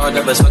with the thought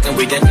of us fucking.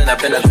 We dancing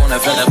up in the corner,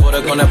 feeling for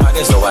the corner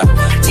pocket. So I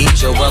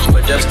eat you up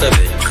for just a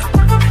bit.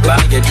 Buy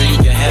your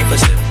drink, you have a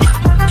sip.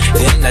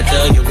 Then I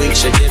tell you we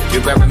should dip. You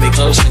grabbing me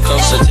close and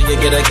closer till you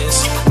get a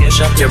kiss.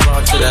 Push up your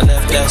bra to the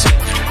left, that's it.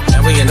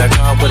 Now we in the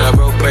car with a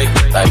rope break.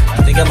 Like,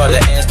 think about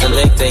the ass, the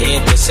leg, the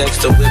hint, the sex,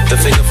 the whip, the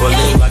figure for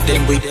leave. Like,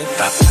 then we dip.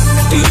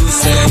 You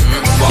say,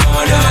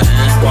 water,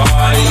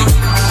 party,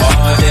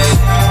 all day.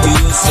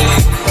 You say,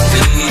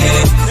 need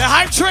it. The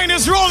hype train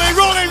is rolling,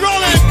 rolling,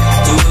 rolling.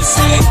 You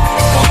say,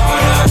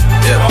 water,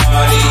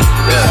 party,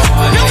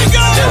 all day.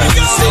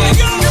 You say,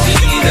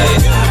 need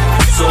it.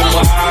 So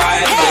why,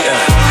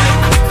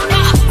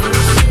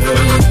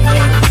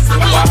 so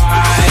why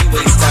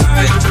waste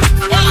time?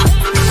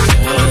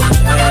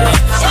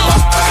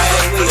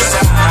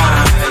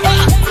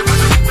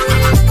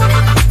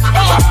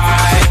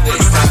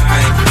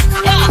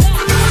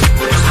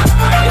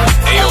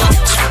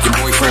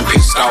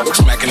 Off,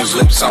 smacking his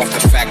lips off.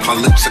 The fact my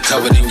lips are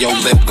covered in your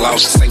lip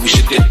gloss. Say we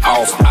should dip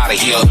off, out of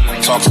here.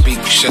 Talk,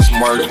 speak, share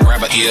some words,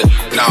 grab a ear.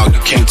 Nah, you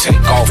can't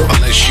take off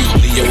unless you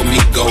Leo and me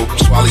go.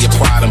 Swallow your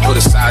pride and put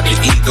aside your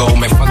ego.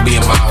 Man, fuck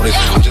being modest,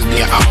 I'm just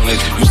being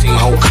honest. You seen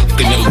whole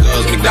cooking them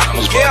girls,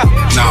 McDonald's, but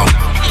no,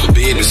 the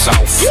bid is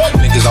off.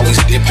 Niggas always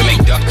dip and they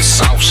duck the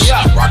sauce.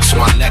 Rocks on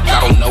my neck,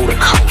 I don't know the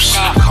cost.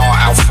 Car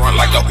out front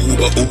like a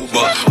Uber.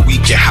 We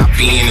can hop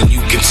in and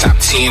you can top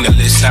 10 the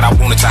list that I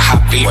wanted to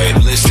hop in.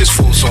 The list is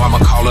full, so I'ma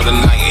call it a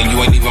night. And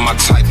you ain't even my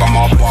type, I'm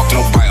all bark,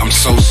 no bite. I'm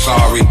so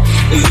sorry.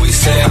 You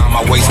waste time,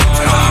 I waste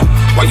time.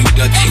 While you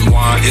dirty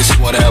wine, it's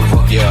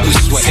whatever. You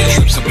sweat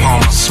drips upon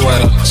my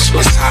sweater.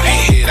 It's hot in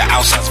here, the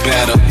outside's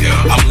better.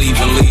 I'm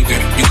leaving.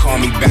 You call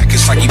me back,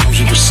 it's like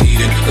emotion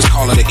proceeding. Let's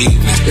call it an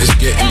evening, it's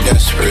getting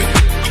desperate.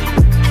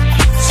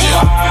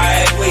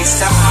 Why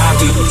waste time?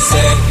 Do you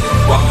say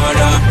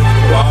water,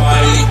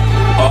 party,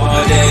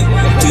 all day?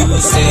 Do you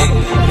say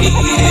need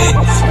it,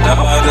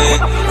 love it,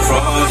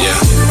 fraud it?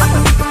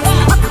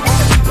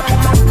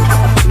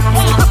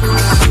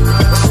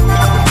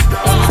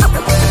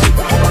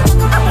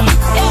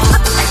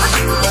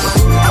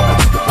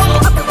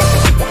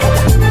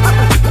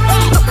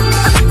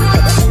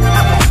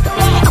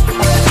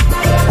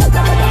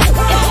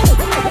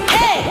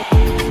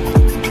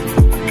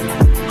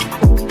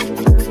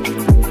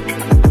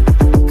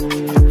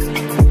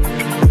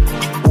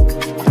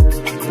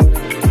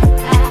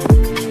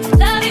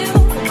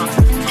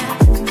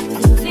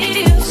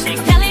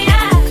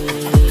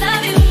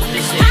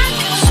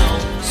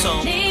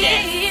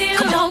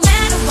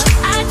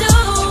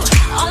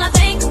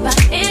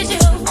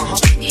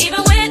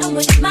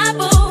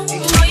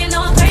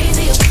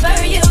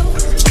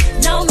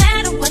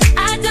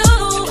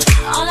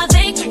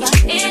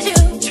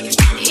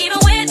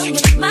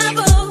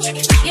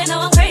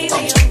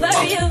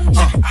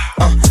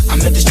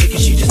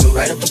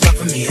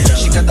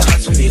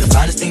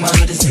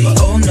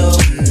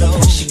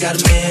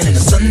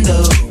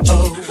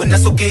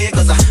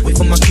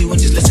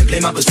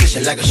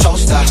 Like a show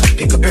star,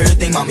 pick up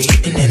everything, mommy,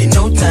 hitting it in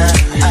no time.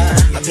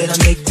 I better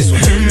make this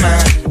one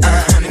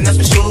mine. And that's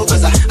for sure,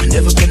 cause I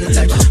never been the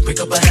type to break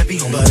up a happy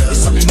home. But it's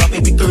something about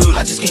baby girl,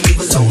 I just can't leave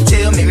alone.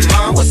 Tell me,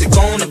 mom, what's it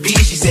gonna be?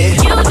 She said,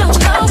 you don't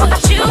know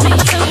what you mean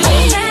to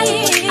me.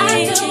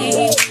 I do,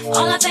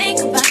 all I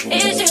think about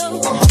is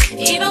you.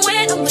 Even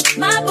when I'm with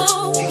my boo,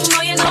 oh,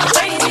 you know I'm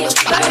crazy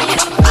over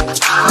you.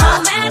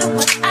 No matter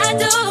what I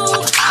do,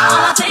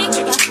 all I think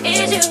about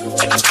is you.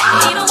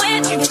 Even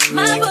when I'm with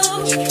my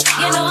boo,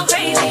 you know I'm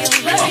crazy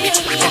over you.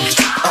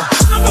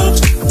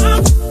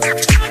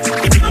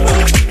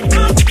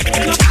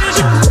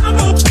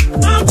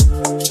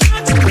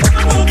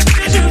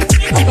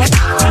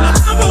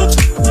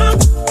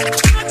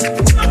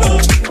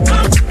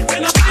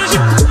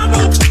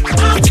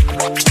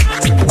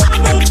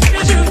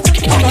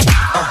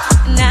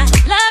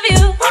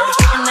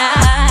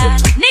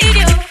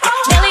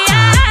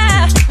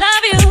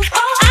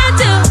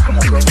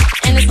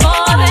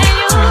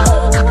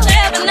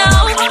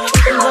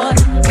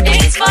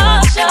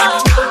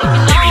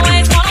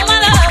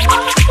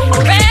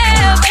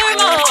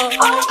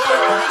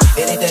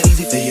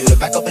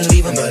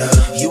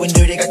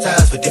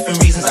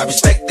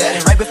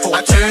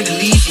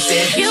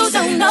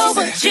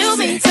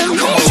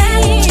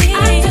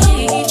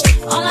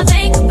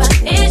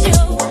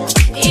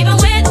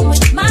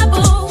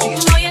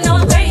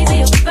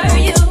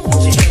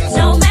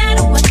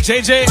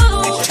 JJ,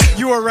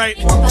 you were right.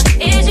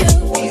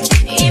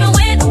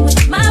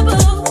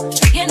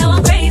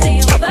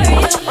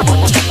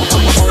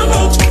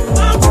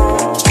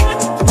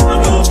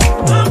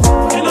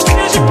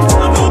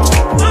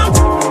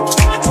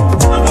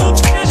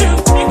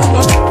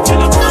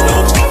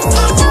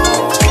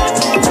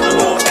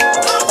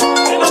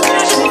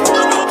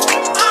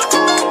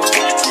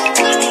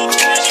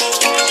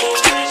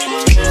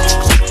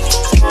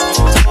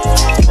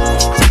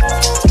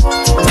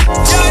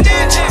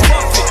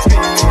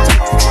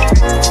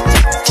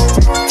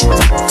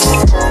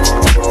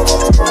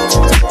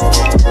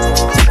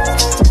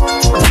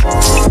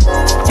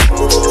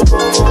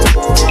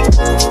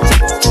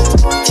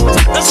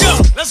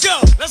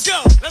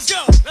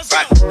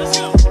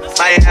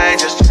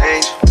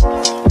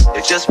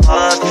 it just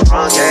was the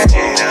front gate.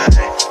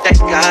 Thank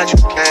God you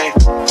came.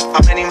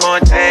 How many more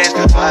days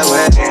could I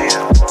wait?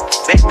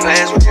 Make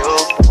plans with you,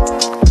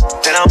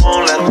 then I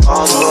won't let them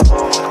fall through.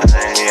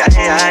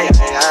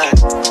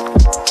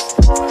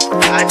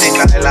 I think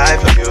I lie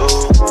for you.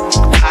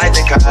 I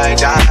think I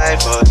die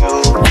for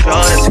you.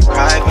 Just to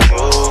cry for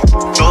you.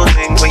 Do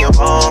things when you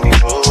want me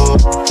to.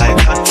 Like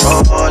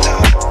controller,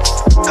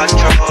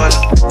 controller.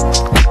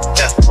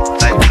 Yeah,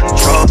 like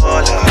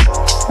controller,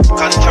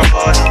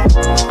 controller.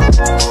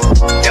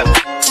 Yeah.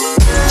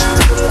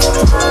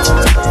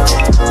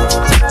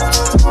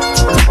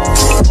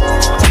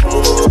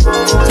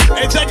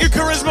 Hey, thank you,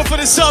 Charisma, for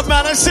the sub,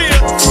 man. I see you.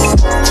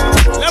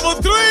 Level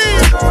 3.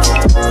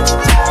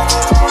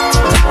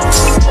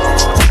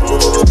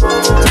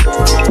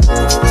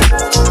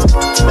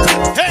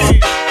 Hey.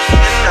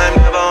 And I'm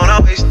never on a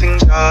wasting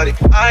shawty.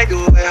 I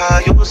do it how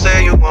you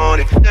say you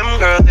want it. Them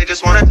girls, they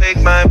just wanna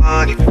take my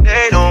money.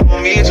 They don't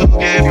want me to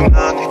give you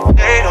nothing.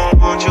 They don't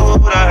want you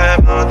to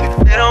have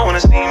nothing. They don't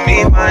wanna see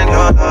me find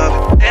your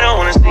love. They don't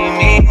wanna see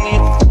me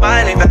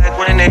smiling back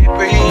when they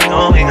breathe,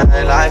 knowing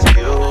I lie for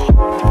you.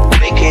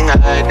 Thinking I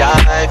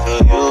die for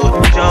you,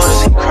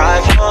 just and cry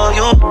for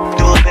you.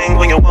 Do things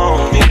when you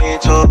want me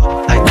to,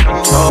 like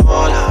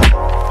controller,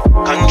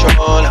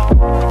 controller,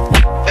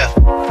 yeah,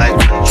 like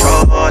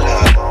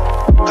controller,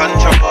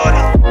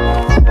 controller,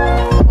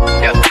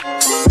 yeah.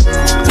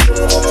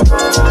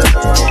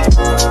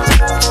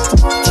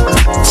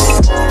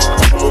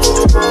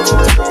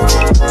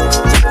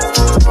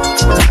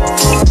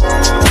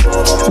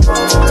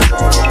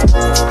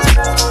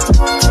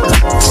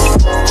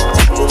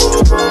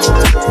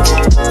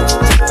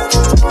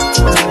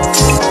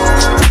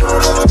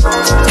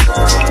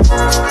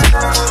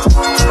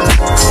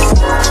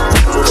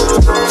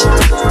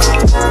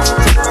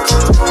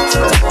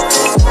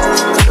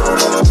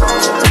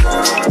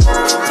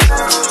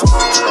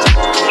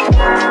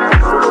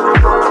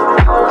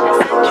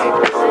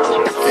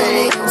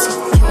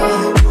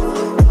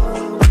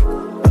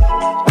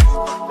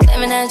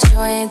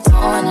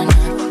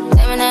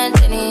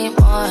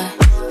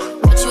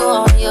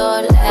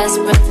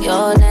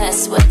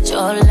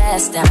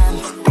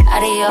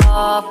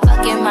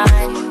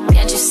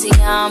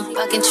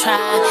 Fucking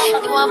trying.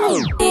 You want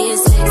me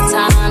 6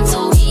 times a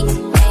week, and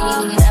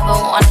you never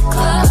wanna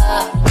club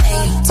up.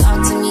 And you talk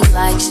to me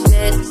like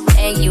shit,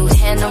 and you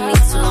handle me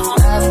too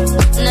rough.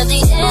 And at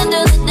the end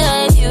of the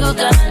day, you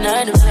got a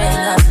nerve to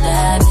bring up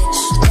that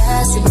bitch.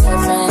 That's the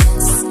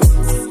difference.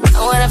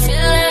 And when I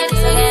feel like I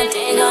can't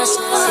think on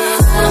shit,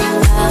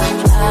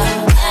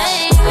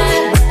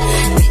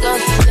 we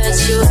gon' let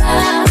you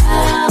out.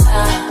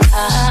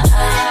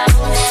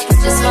 You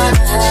just wanna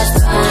have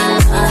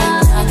fun.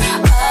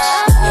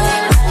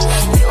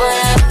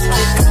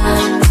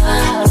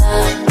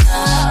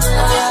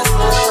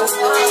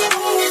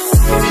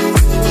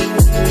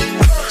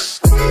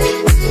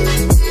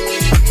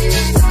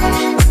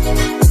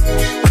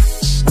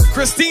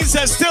 Christine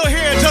says, still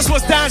here, just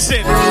was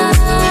dancing.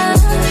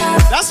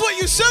 That's what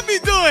you should be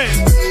doing.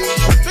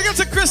 Big up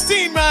to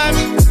Christine, man.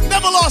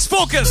 Never lost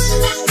focus.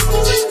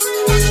 Yes,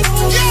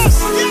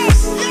 yes,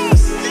 yes,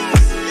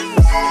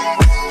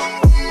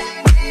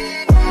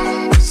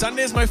 yes.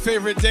 Sunday's my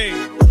favorite day.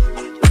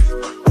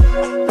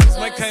 It's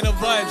my kind of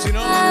vibes, you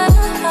know?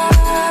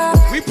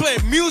 We play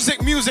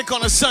music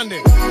on a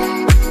Sunday.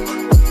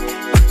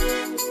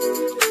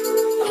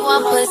 You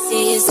want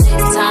pussy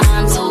 6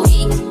 times a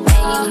week,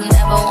 and you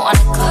never wanna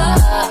club.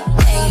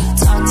 And you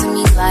talk to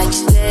me like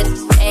shit,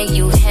 and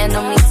you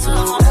handle me too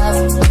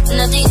rough. And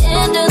at the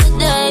end of the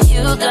day,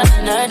 you got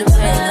a nerve to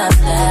bring up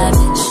that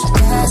bitch.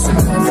 That's the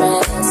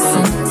difference.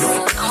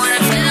 I wanna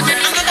feel it.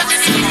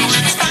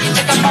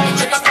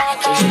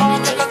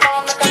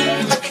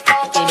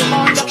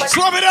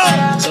 Slum it up.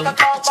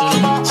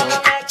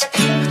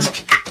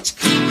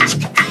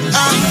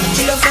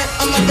 Kilo fat,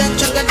 I'm a dead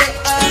sugar day.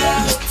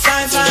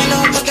 Fine, no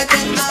forget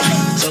it.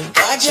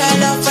 Watch your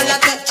love for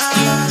like it.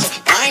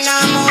 Why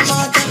not more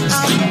than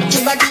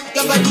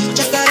your body,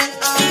 check it.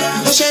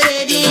 Push it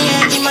ready,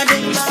 and in my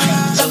dick.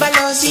 So I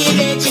know, see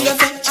it, kilo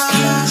fat.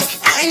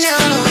 I know,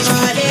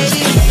 my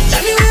lady.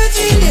 Tell me what's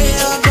in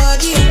your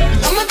body.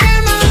 I'm a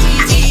damn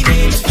easy,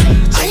 baby.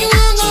 Are you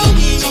not gonna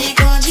give me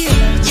country?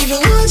 If you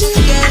want to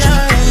get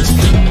alright,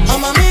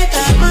 I'ma make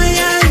up my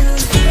eye.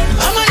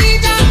 I'ma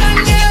need that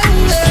and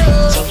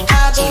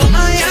I go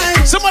my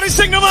eye. Somebody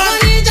sing them out.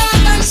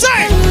 Say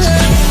it.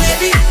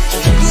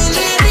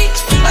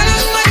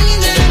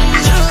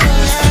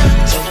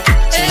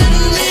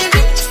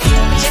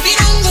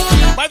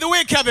 By the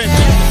way, Kevin.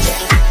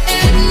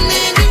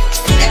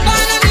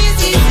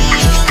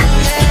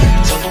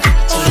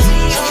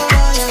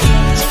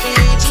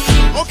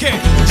 Okay.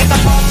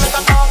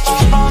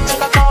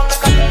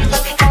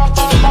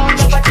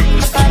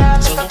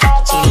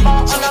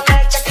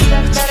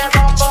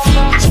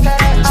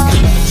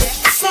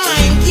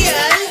 Fine,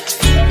 girl.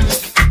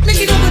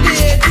 Make it over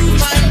there, do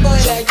fine boy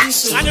like this.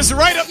 And it's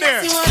right up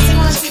there.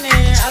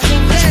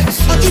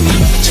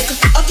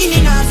 Okay,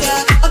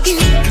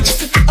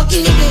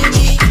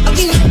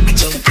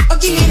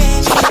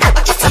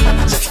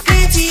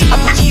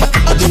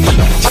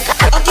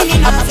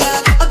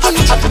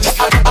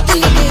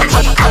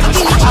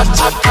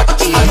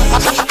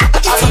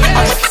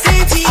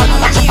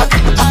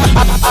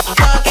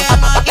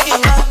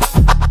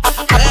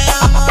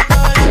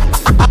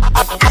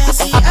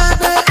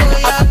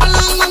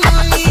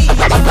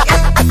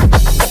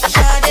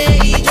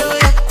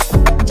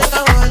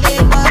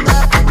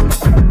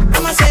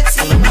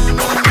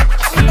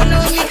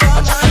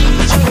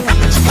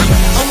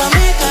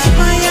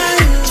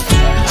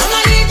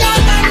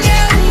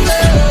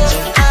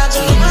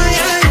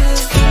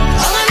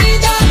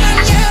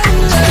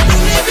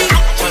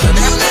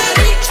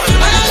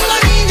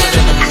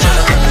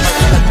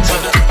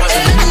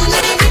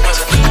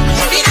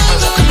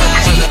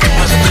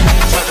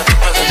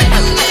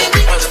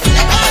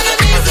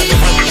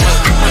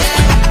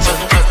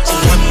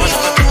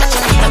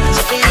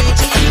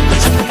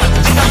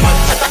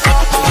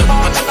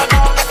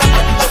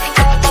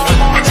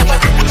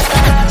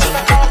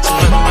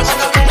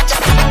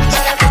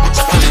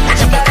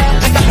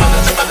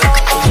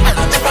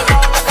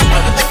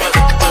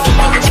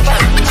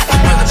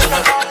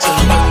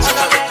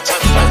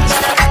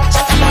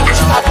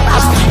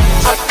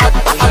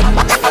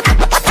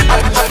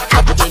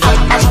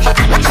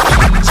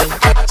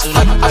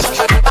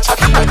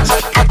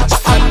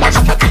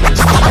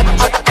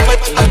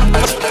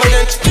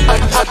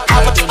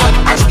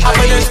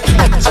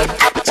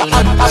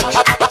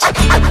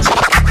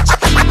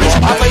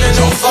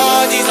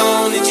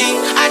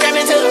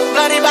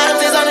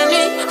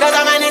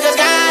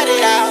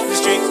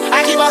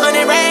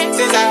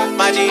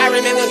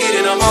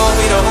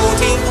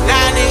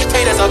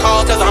 a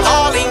call cause I'm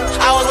hauling.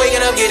 I was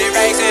waking up getting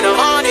racks in the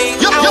morning.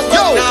 Yo,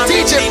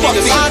 DJ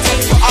Puffy.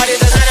 All this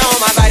designer on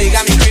my body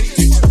got me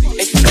creepy.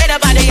 Straight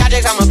up on the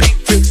objects, I'm a big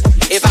freak.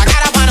 If I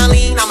got up on a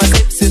lean, I'm a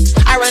sip.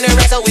 I run the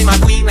race up with my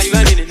queen like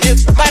running the nip.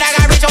 But I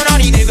got rich on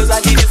all these niggas, I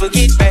didn't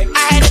forget back.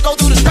 I had to go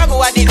through the struggle,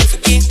 I didn't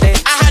forget that.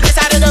 I had this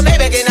out of the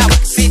Maybach and I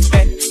would sit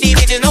back. These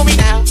bitches know me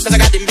now, cause I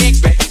got them big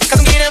back.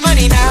 Cause I'm getting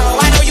money now,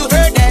 I know you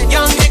heard that.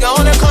 Young nigga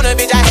on the corner,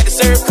 bitch, I had to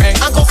serve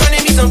crack. Uncle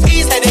fronted me some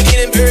peas, had to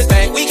get them birds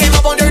back. We came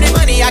up on dirty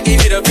money, I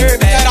gave it a bird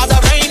back. Cut off the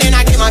rain and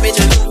I gave my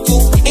bitch a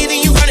loot. Either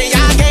you running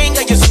y'all gang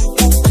or you soup.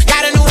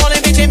 Got a new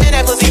Holland bitch and man,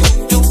 that pussy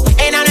do.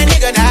 Ain't on a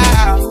nigga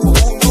now.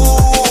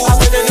 I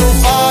put the new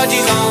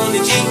 4G's on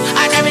the G.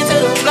 I trap into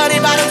the bloody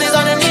bottles is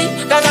on the knee.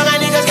 Cause all my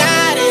niggas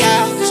got it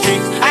out the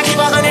streets. I keep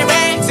 100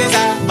 racks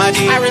inside my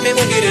G. I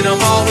remember getting them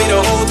all with the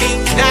whole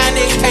team. Now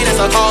niggas paying us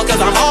a call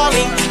cause I'm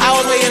hauling. I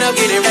was waking up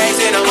getting racks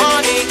in the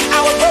morning. I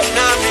was broke,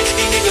 now I'm rich,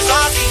 these niggas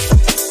salty.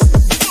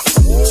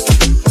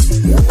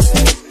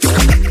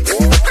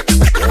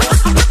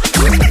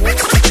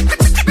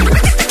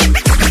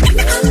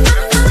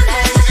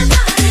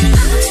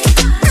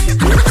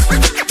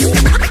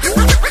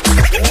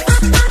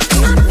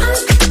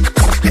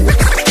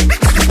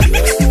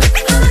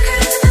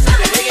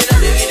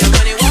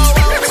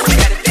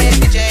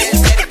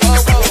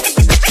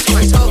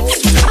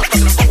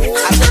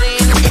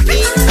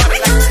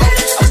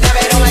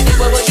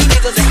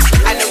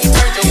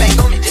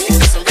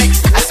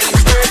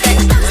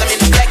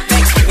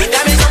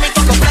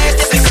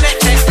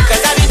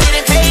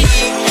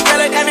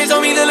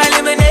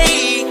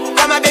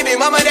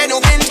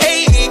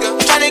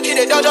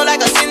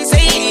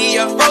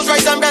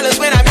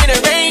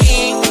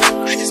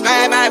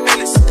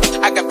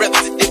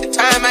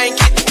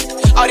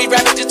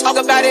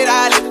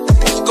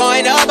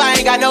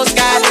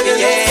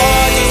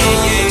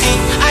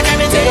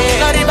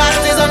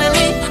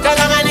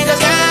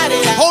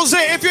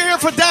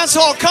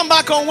 Come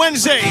back on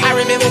Wednesday. I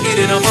remember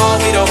getting them all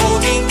with the whole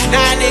team.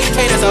 Now niggas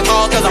paying us a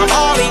call cause I'm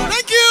hauling.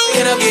 Thank you.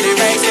 End up getting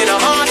racks in the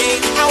morning.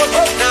 I was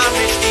broke, now I'm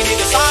rich, these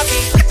niggas salty.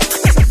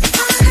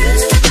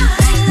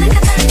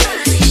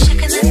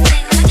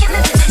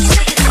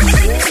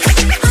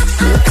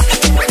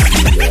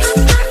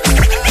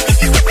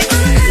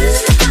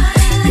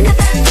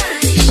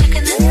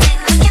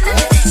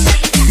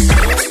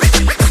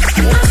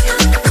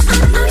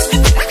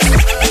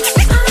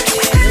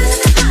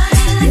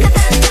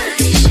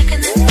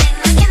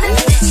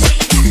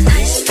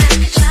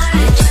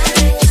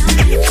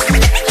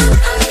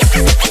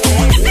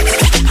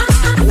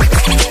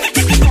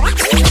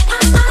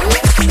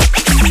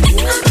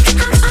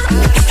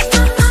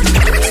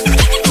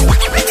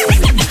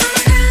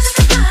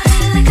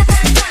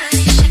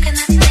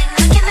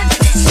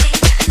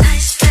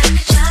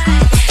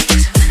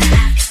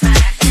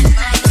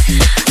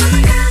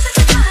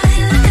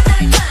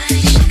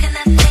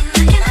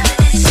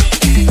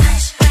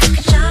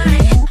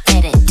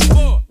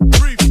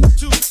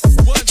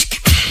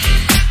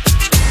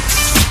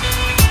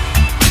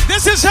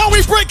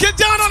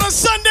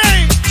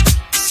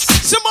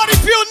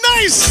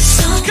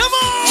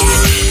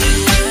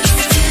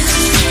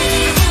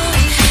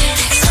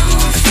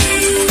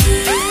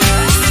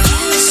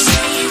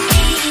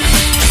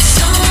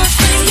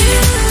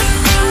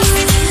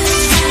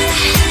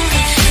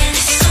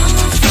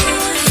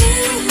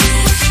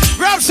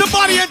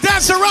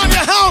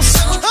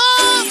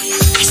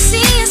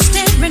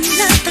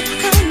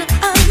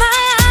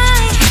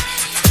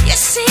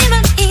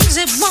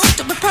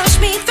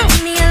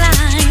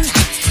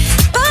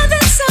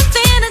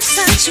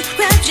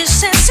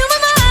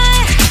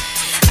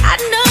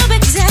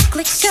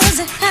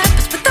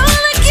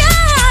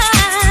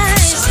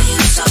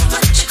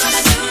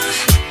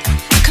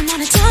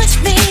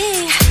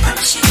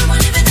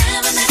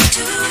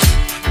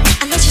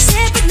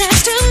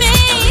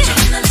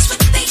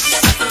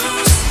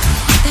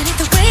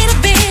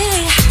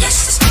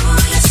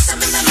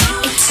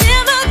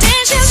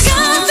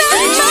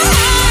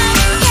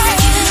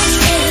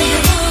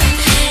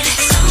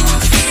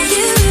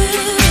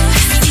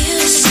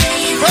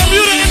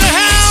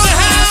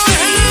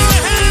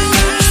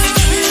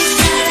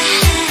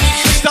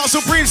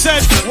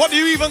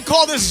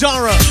 This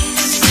genre.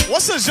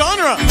 What's the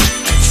genre?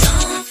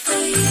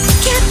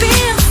 Can't be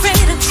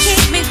afraid to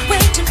keep me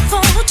waiting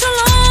for too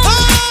long.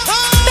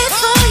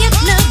 Before you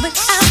know it,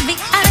 I'll be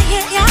out of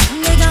here, yeah, I'm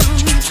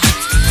gone.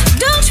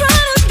 Don't try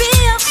to be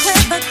a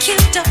clever,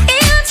 cute, or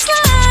even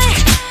sly.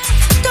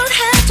 Don't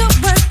have to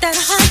work that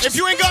hard. If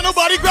you ain't got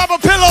nobody, grab a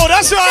pillow,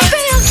 that's right.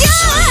 Be a guy.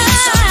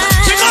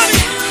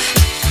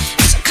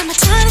 So come and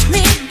turn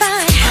me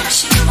by.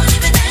 Promise you won't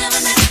even have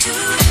a night to.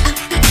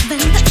 I'll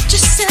even let you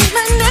sit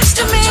right next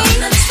to me.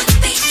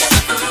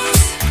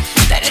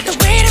 That is the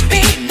way to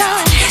be, no.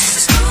 Yes,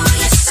 it's cool,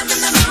 yes, I'm in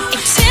the mood.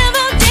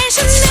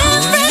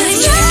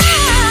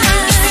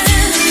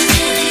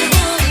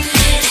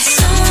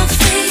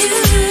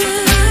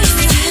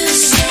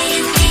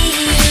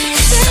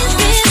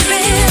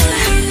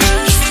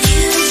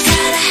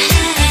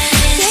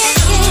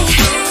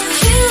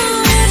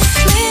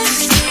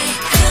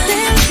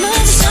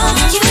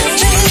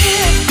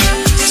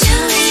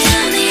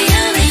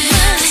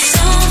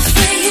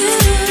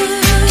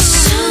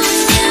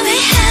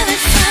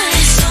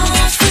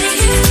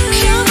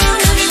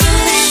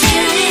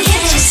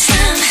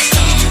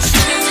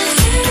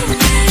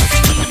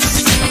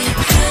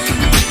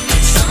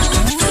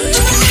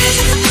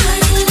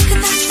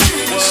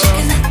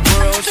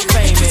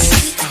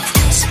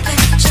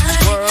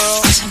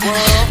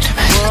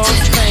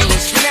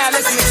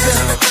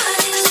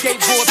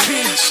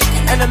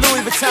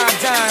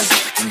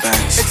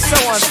 It's so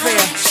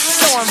unfair,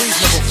 so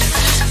unreasonable.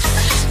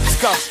 Let's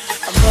go.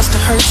 I must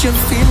have hurt your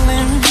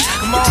feelings.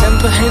 Your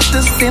temper hit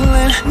the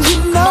ceiling.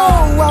 You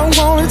know I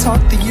wanna talk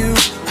to you.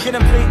 Get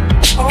him,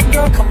 please. Oh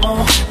girl, come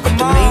on. But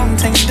to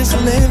maintain this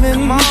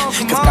living,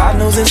 cause God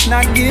knows it's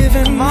not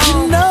given.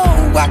 You know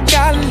I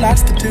got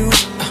lots to do.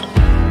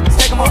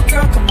 Oh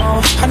girl, come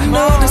on. I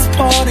know this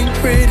part ain't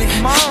pretty,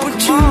 but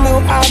you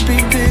know I'll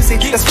be busy.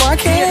 That's why I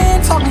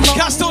can't talk more.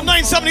 Castle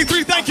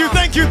 973, thank you,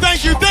 thank you,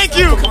 thank you, thank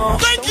you,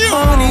 thank you.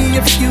 Honey,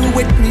 if you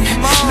with me,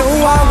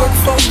 know I work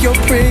for your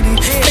pretty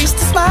face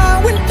to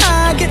smile when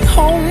I get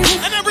home.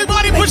 And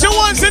everybody put your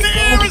ones in the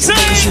air and say,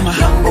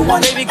 number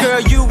one, baby girl,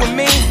 you and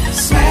me.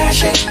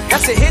 Smash it,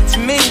 that's a hit to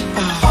me.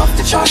 Off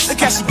the charts, look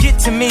how she get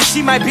to me.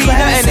 She might be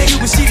nothing to you,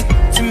 but she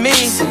to me.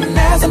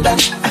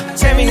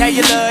 Tell me how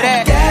you love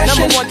that.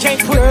 Number one, can't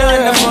put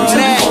none above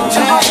that.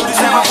 This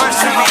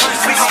anniversary.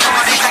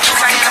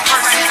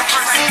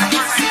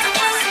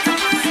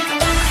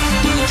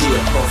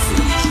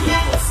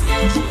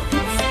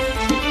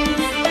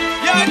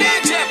 Yo,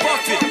 DJ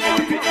Buffy.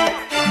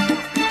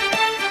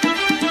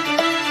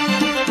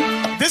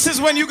 This is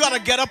when you gotta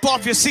get up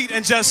off your seat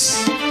and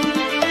just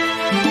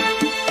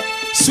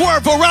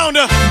swerve around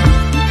her.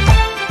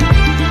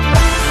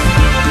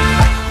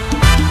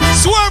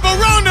 Swerve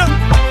around her.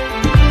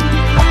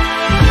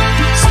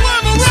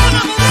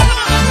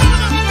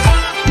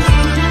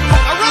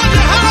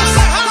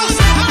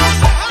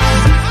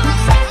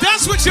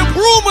 With your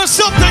broom or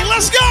something,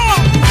 let's go!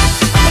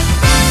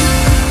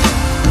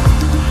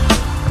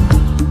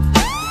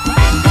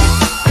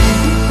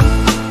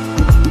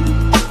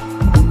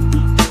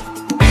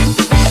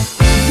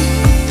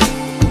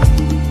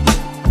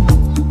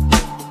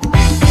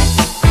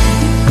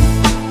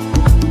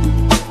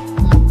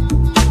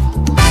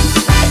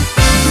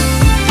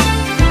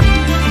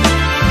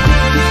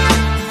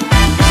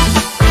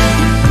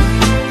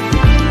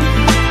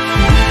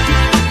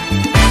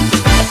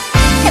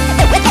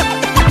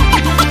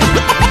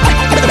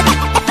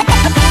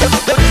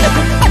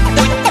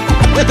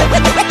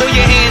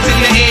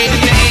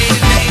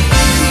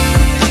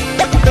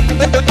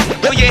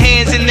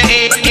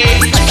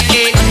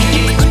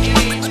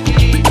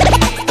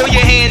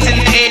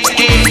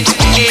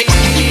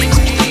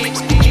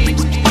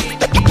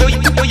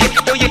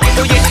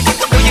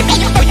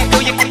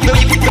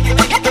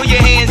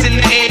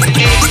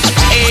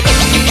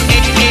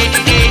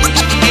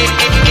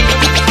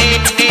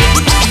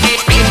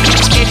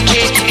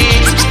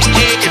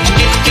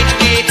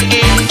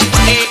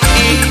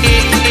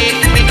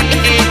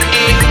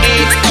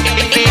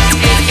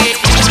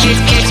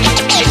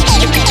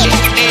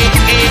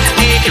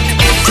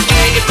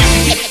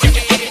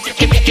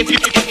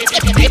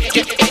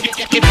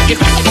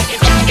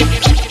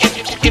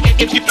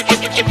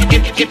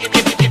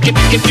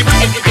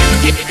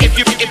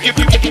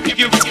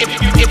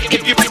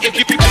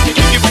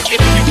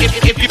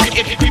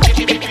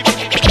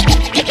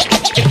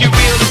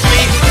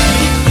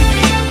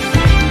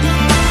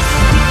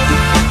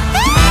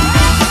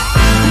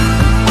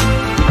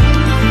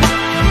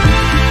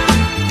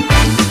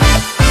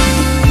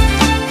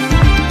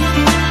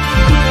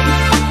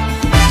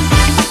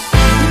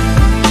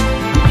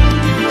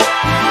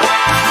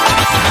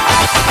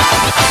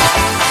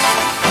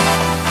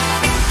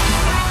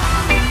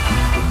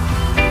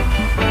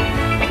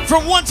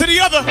 From one to the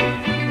other.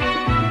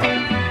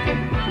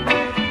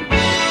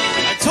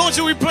 I told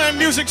you we playing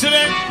music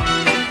today.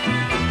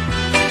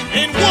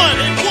 In one,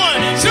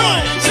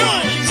 join.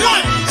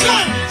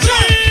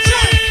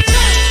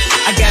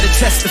 I gotta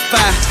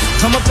testify.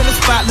 Come up in the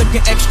spot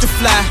looking extra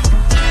fly.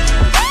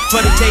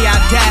 For the day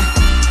I die,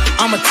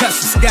 I'ma touch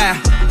the sky.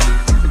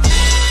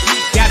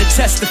 Gotta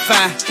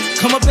testify.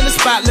 Come up in the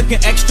spot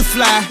looking extra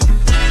fly.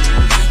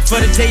 For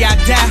the day I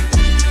die,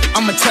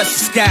 I'ma touch the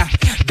sky.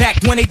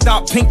 Back when they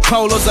thought pink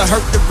polos would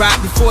hurt the rock.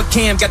 Before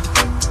Cam got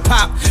the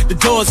pop, the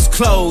doors is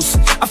closed.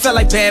 I felt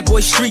like bad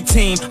boy street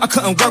team. I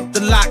couldn't work the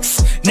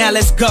locks. Now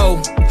let's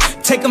go.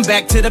 Take them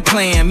back to the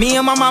plan. Me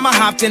and my mama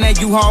hopped in that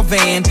U-Haul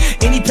van.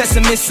 Any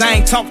pessimists, I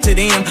ain't talk to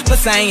them.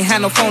 Plus I ain't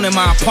had no phone in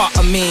my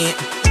apartment.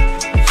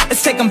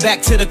 Let's take them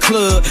back to the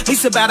club. At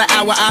least about an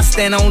hour I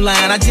stand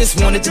online. I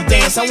just wanted to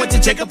dance. I went to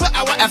Jacob an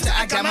hour after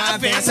I got my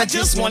advance. I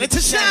just wanted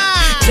to shine.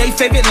 Jay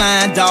favorite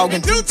line, dog,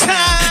 in due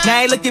time. Now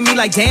they look at me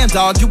like, damn,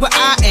 dog, you what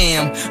I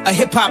am. A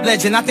hip-hop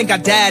legend. I think I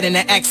died in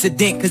an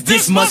accident, cause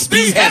this must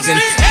be heaven.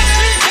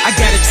 I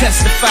gotta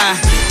testify.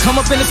 Come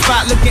up in the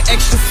spot looking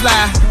extra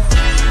fly.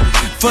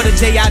 For the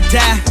day I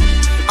die,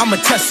 I'ma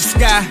touch the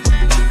sky.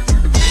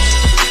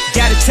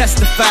 Gotta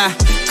testify.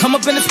 Come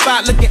up in the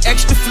spot looking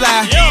extra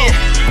fly.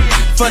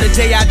 For the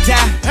day I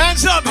die.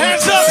 Hands up,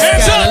 hands up,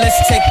 hands up. Now let's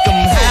take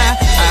them high.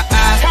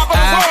 Top of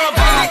the world,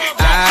 baby.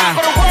 Top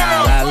of the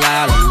world. La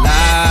la la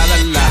la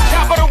la.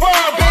 Top of the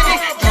world, baby.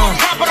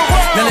 Top of the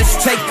world. Now let's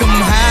take them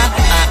high.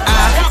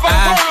 Top of the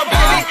world,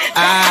 baby.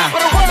 Top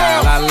of the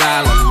world. La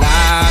la la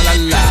la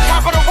la.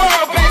 Top of the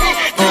world, baby.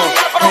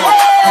 Top of the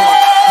world.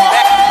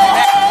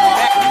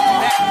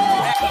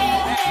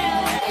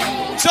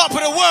 Top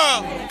of the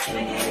world.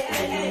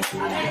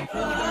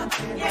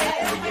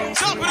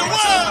 Top of the world.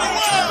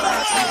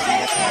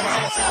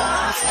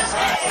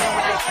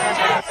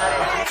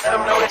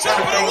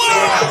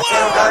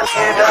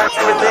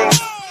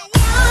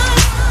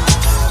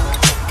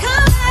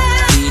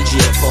 DJ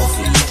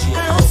Coffee.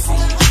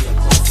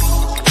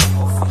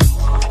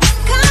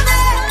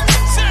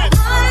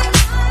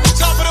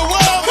 Top of the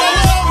world,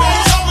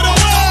 top of the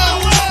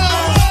world,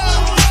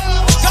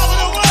 top of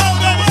the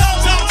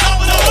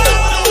world.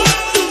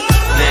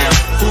 Now,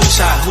 who's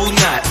hot, who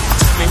not?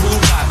 Tell me who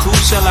rock, who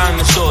sell out in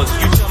the stores.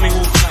 You tell me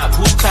who flop,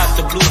 who cop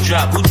the blue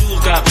drop, who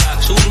dudes got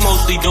blocks, who's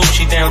mostly dope,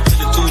 she down to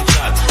the two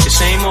drop. The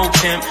same old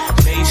pimp,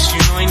 base, you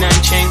know ain't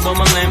nothing changed but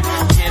my limb.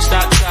 Can't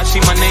stop till I see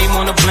my name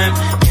on the blimp.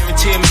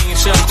 Guarantee me and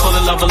sell, call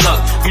it love or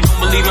luck. You don't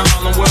believe in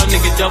Harlem World,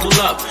 nigga, double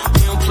up.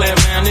 We don't play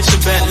around, it's a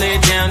bet, lay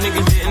it down.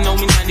 Niggas didn't know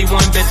me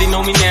 91, bet they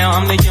know me now.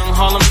 I'm the young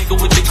Harlem nigga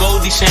with the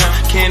Goldie sound.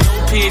 Can't no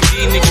PhD,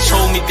 niggas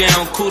hold me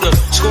down. Cooler,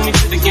 school me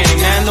to the game,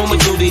 now I know my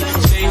duty.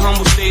 Stay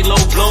humble, stay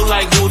low, blow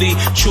like Woody.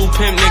 True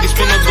pimp, niggas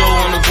spin a dough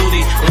on the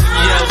booty. When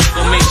you yell,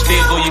 go make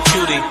stay, go you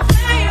cutie.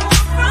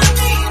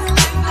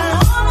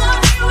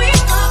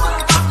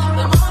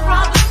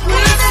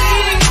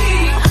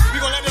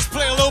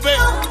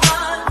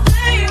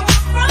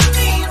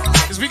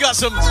 We got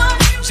some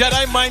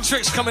Jedi mind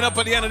tricks coming up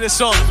at the end of this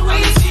song.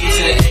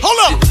 Hold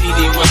up!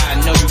 I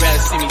know you rather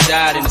see me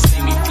die than to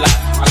see me fly.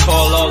 I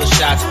call all the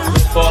shots,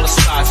 rip all the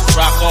spots,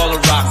 rock all the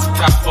rocks,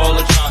 drop all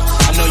the drops.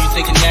 I know you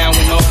thinking now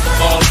when all the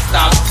ball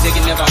stops.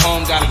 Nigga never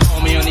home, gotta call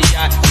me on the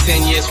yacht.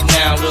 10 years from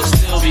now, we'll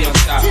still be on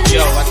top.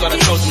 Yo, I thought I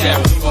told you that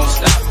we won't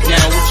stop.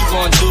 Now what you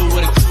gonna do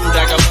with a crew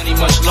that got money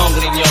much longer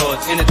than yours,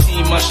 and a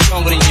team much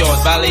stronger than yours?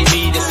 Violate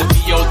me, this a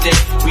VO day.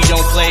 We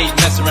don't play,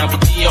 mess around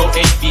with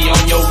DOA. Be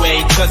on your way,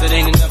 cause it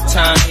ain't enough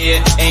time here.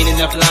 Ain't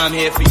enough lime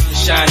here for you to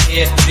shine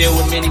here. Deal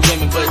with many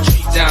women, but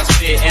treat down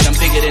fair. And I'm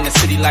bigger than the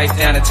city lights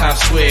down in Times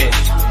Square.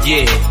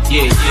 Yeah,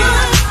 yeah,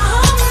 yeah.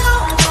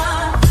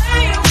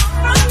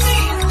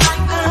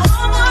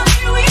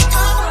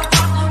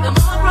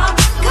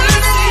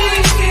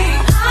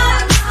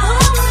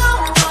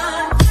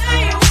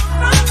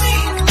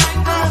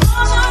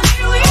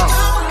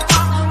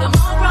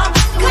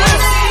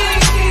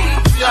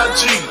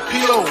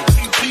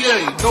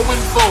 No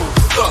info,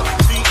 what's up?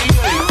 DEA,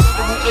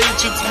 federal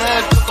agents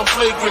mad cause I'm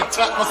flagrant.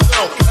 Tap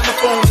myself and the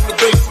phone in the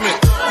basement.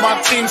 My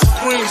team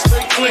supreme,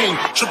 stay clean.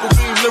 Triple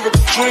B, lyrical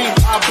dream.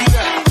 I'll be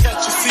that.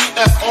 Catch a seat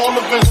at all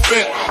events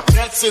bent.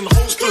 Nets in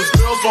holsters,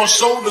 girls on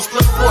shoulders.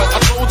 Playboy, I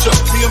told ya,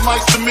 me and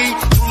Mike to me,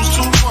 lose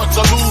too much.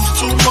 I lose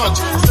too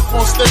much. Step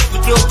on stage,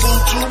 the girls do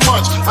too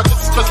much. I guess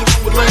it's cause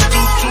I'm with lame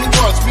dudes too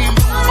much. Me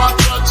lose my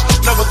touch,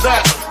 never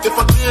that. If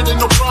I did, ain't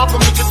no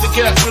problem to get the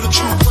gap where the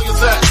true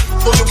players at.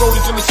 Throw your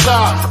rollies in the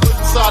sky, play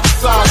from side to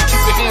side, keep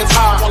your hands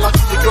high while I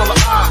give your girl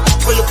an eye.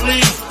 Player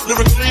please,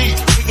 lyrically,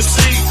 we can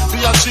see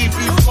B.I.G.B.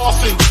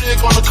 flossing, big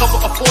on the cover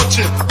of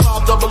Fortune,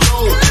 500.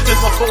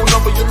 Here's my phone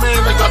number, your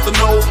man, I got the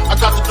know, I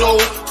got the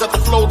dough, got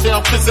the flow down,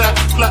 pizzazz,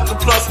 platinum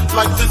plus,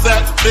 like Zizak,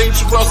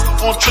 dangerous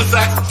on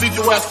Trizak, leave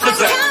your ass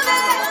pizzazz.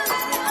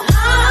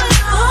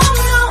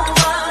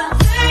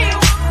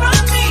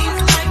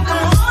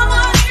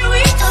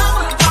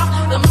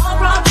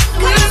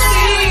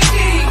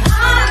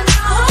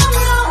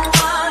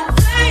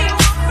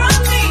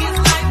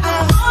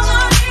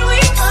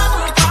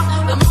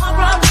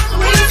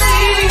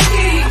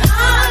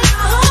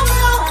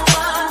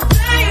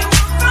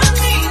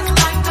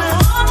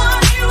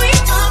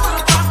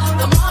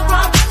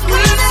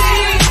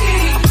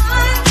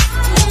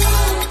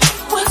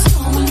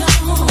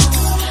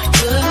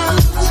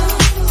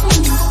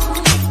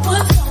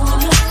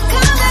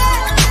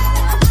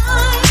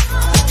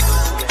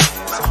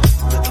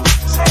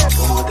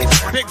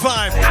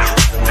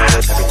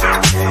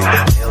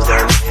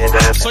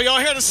 So y'all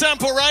hear the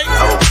sample, right?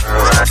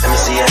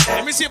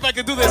 Let me see if I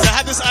can do this. I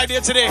had this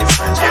idea today.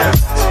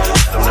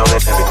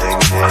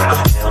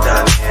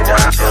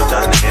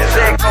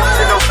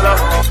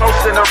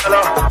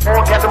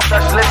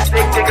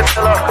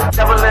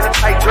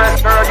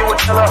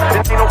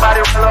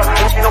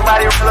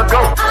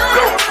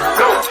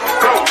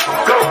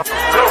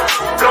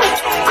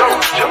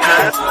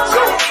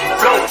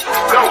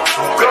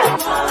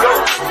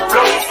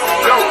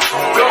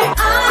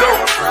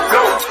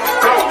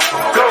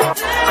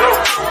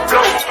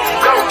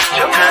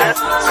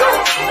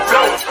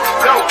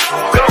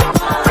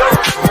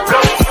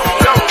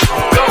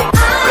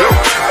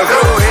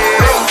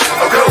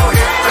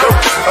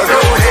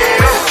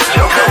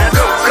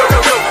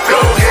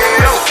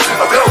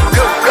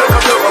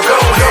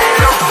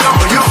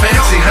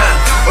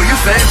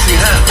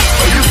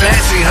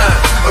 Fancy, huh?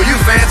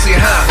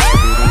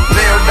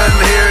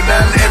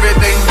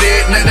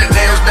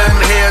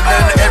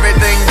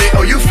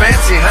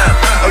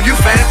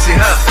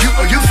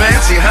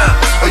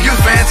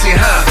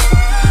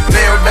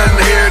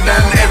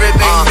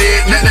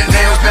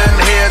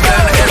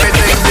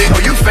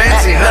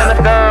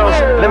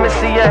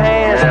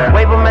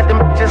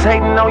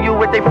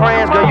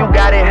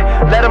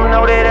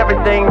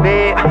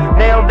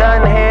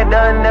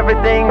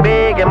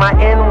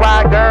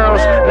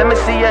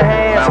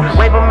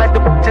 at the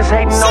just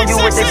hating on you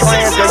with their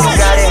plans, girl, you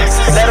got it.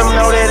 Let them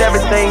know that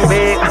everything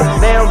big.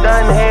 Nails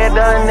done, hair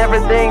done,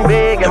 everything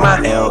big. And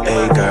my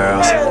LA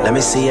girls, let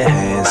me see your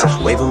hands.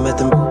 Wave them at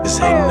them just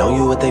hating on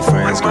you with their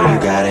friends, girl, you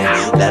got it.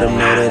 Let them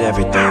know that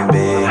everything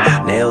big.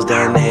 Nails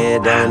done, hair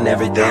done,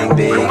 everything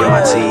big. And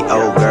my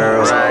TO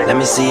girls, let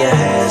me see your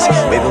hands.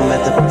 Wave them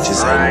at them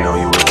just hating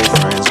on you with their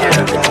friends, girl,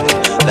 you got it.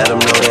 Let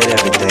them know that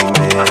everything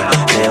big.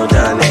 Nail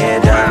done, hair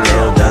done,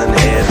 nail done,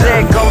 hair done.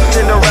 Said go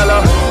Cinderella,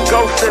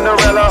 go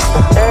Cinderella.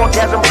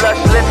 Orgasm, blush,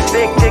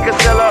 lipstick,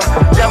 Gigasilla.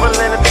 Devil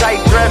in a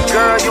tight dress,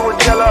 girl, you a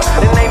killer.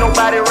 And ain't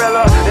nobody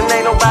realer, and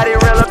ain't nobody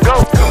realer.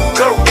 Go,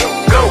 go,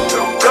 go, go,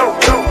 go,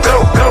 go, go,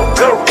 go,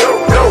 go,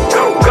 go,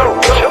 go, go,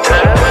 go.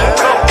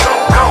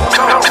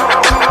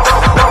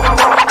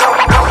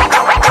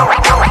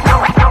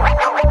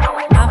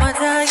 I'ma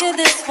tell you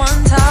this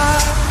one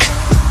time.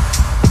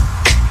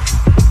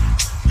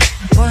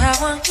 Boy, I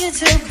want you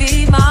to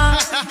be mine.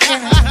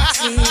 Can I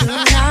see you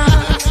now?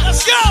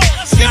 Let's go,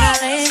 let's go, can I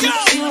lay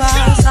with you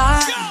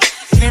outside?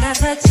 Can I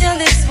touch your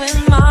lips with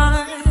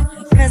mine?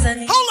 Cause I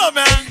need. Hold up,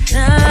 man.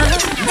 No.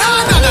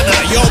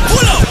 Yo,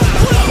 pull up.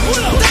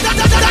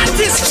 That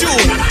is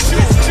true.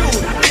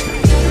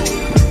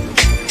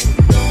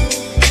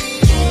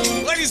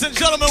 Ladies and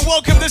gentlemen,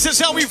 welcome. This is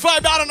how we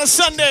vibe out on a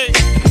Sunday.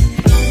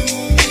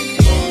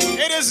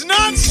 It is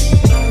not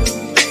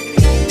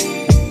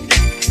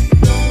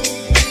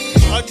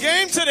a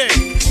game today.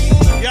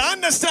 You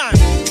understand?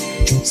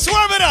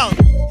 Swerve it out.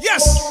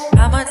 Yes.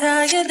 I'ma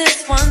tell you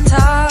this one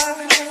time.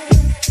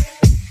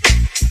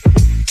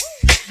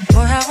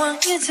 Boy, I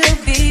want you to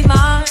be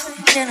mine.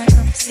 Can I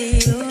come see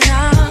you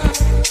now?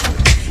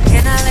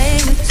 Can I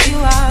lay with you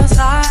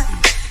outside?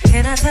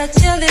 Can I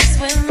touch your lips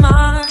with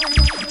mine?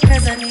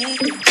 Cause I need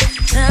you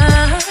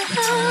now.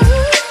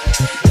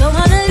 Don't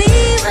wanna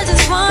leave, I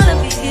just wanna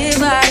be here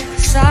by your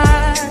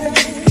side.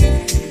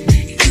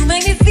 You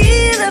make me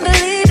feel and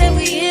believe that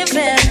we in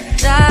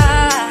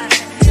paradise.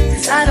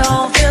 Cause I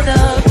don't feel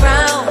the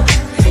ground.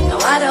 No,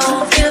 I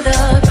don't feel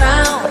the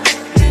ground.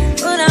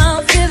 But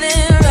I'm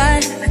feeling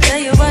right. I tell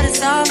you what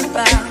it's all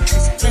about.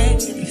 It's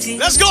making me feel.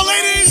 Let's go,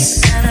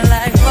 ladies. Kinda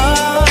like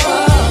whoa,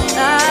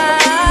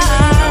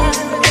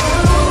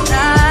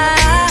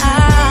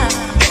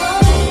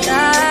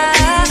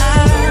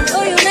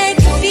 oh, you make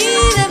me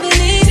feel and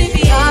believe it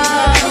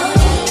beyond.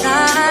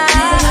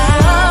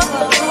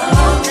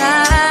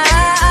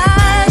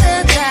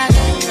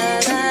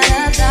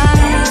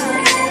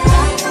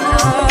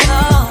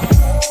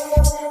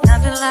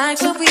 Nothing like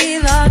what we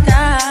locked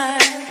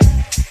eyes.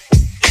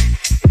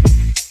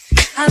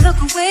 I look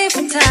away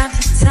from time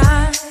to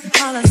time.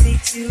 All I see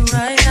you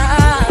right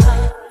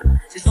now.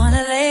 Just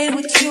wanna lay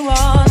with you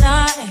all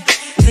night.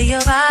 Feel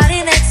your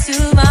body next to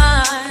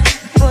mine.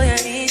 Boy, I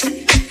need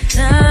you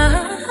now.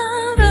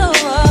 No, don't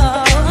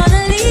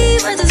wanna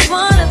leave. I just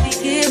wanna be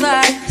here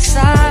by your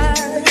side.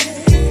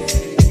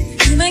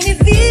 You make me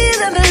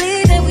feel and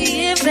believe that we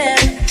in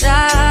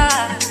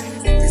paradise.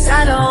 Cause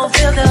I don't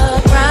feel the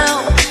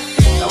ground.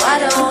 No, I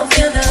don't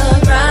feel the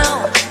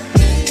ground.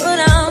 But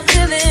I'm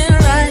feeling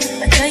right.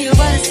 I tell you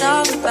what it's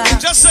all about.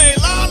 Just say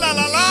la la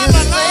la la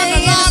la la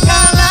la la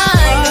la.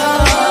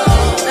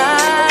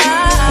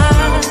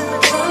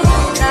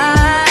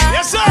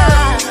 Yes, sir.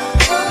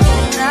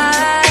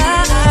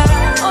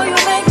 Oh, you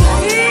make me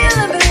feel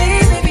and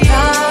believe me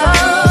beyond.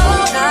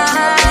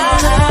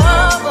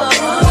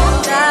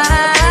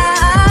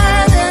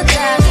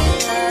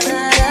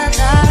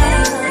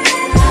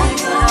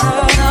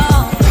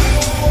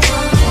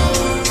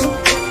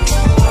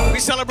 We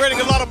celebrating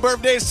a lot of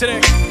birthdays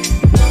today.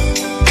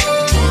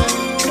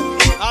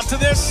 After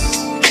this,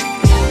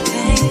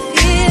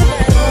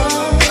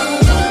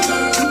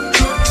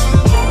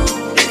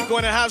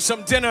 going to have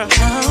some dinner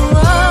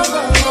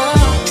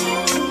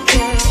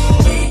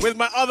with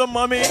my other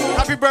mommy.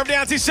 Happy birthday,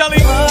 Auntie Shelly.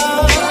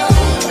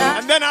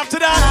 And then after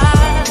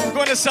that, I'm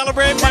going to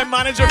celebrate my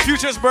manager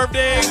Future's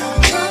birthday.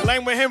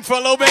 Playing with him for a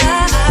little bit.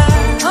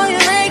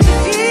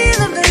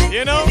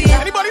 You know,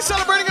 anybody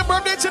celebrating a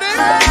birthday today?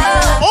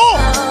 Oh!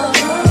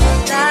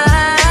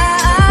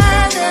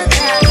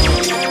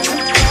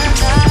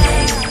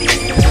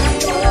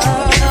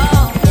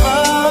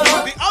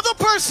 The other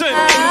person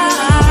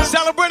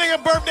celebrating a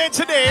birthday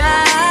today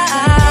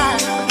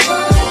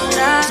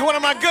is one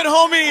of my good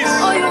homies.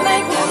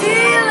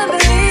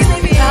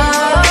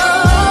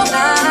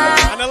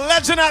 And a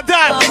legend at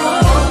that.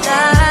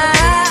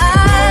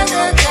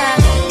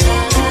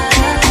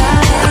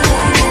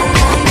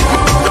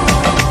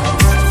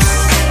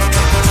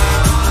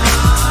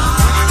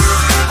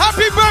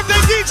 Happy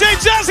birthday, DJ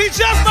Jazzy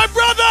Jeff, my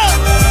brother!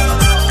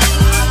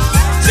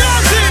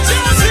 Jazzy,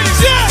 Jazzy,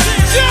 Jazzy,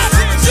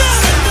 Jazzy,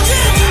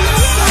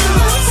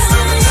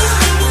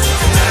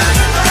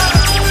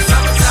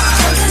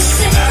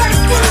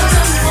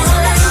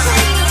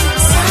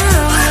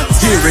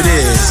 Here it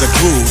is, a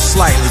groove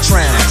slightly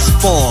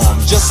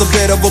transformed. Just a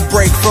bit of a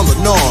break from the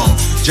norm.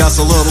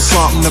 Just a little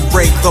something to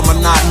break the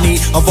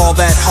monotony of all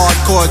that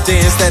hardcore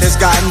dance that has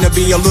gotten to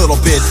be a little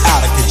bit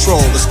out of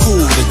control. It's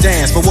cool to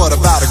dance, but what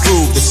about a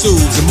groove that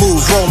soothes and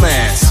moves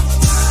romance?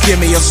 Give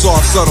me a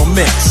soft, subtle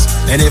mix,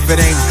 and if it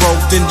ain't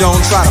broke, then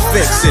don't try to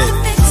fix it.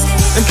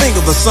 And think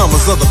of the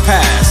summers of the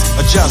past.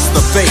 Adjust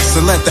the bass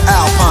and let the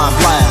Alpine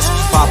blast.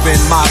 Pop in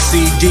my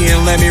CD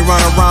and let me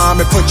run a rhyme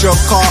and put your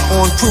car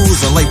on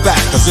cruise and lay back,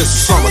 cause it's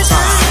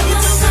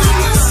summertime.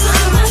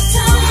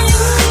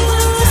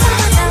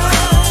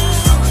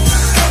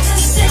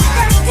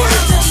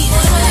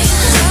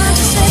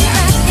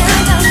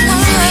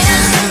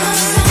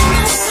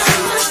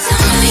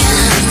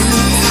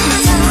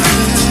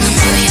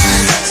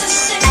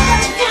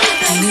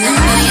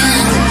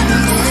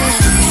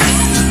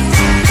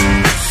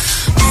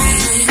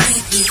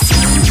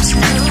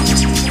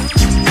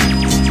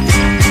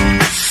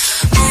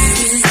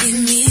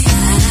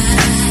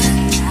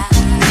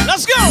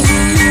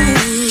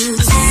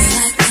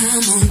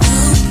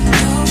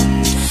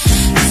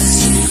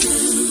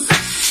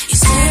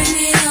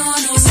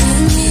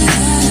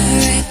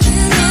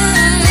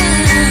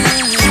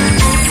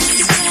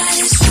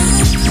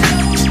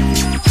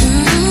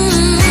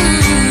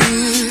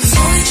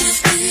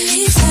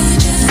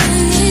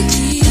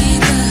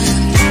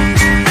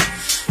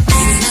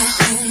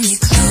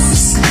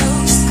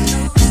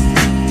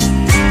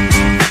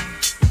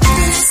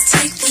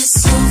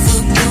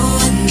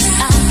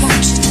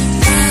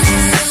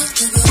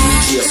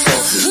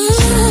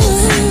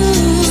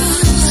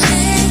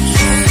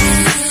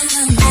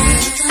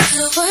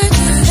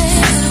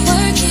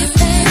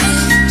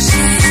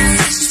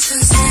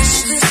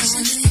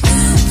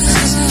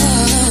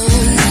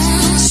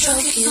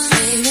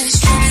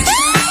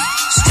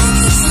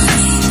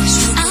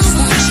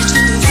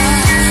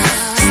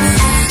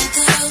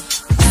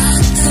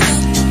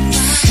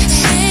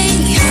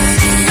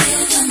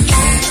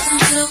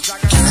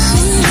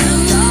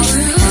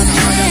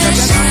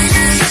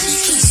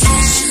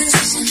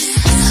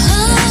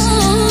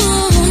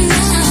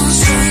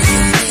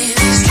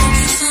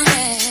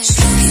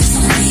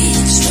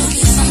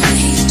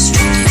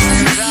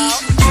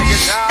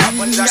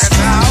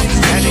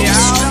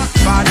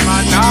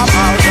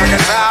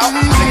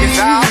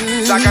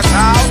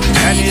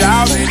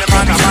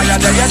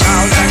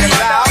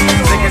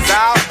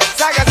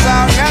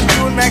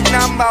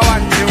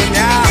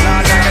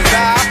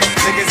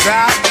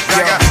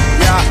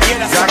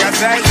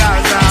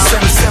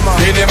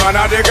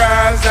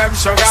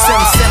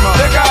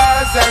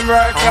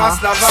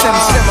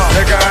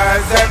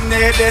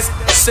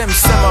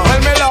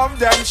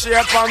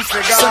 Pump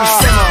figure.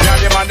 Yeah,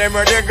 the man them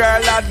where the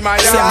girl admire.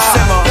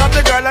 Got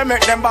the girl and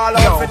make them ball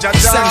out for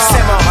jaja.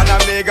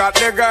 And me got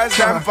the girls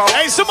them for.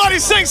 Hey, somebody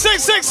sing. Say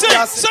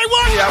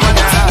what?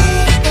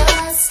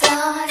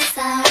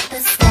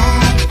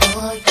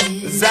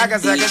 Zaga,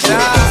 zaga,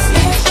 zaga.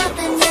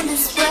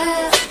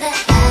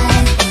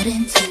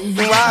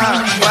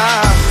 Wow.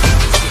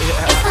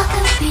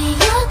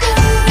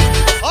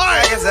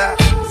 Alright,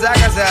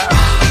 zaga, zaga.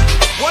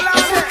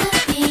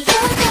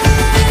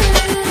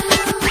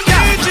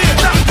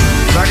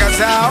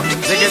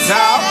 Take it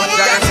out,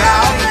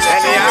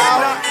 anyhow,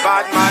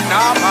 bad man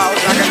now,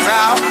 take it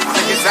out,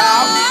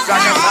 anyhow,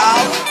 take it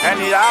out,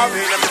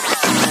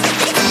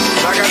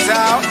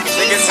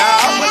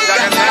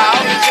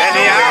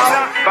 anyhow,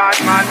 bad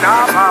man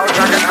now,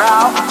 take it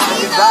out,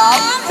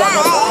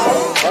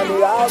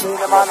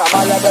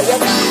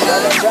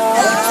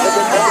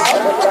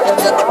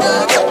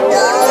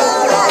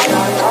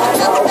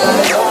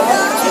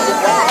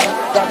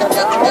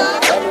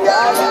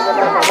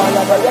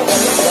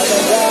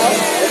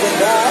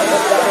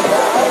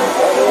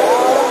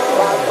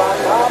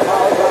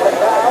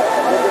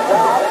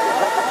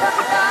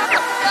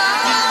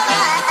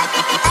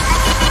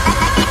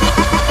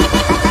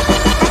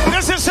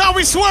 This is how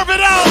we swerve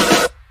it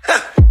out.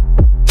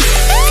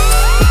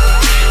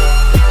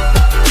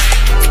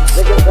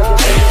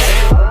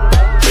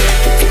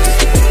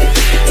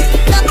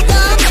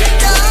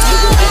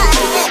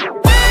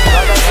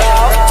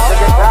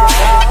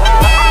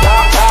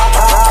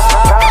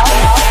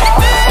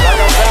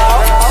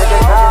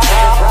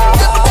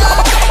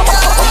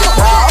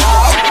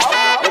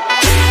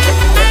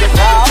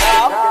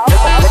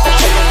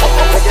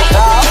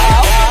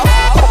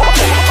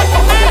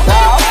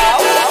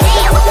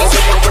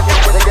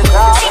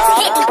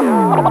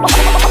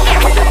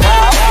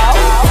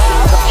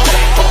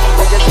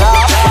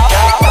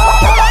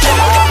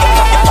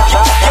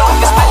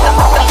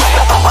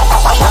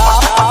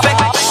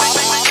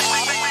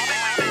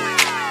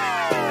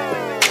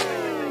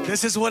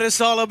 This is what it's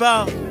all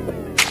about. You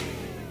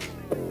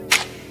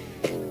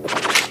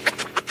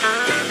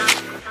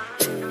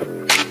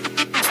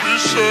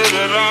said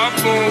that I'm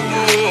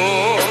gonna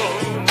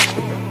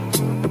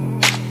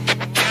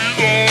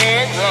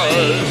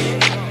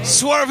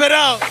swerve it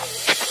out.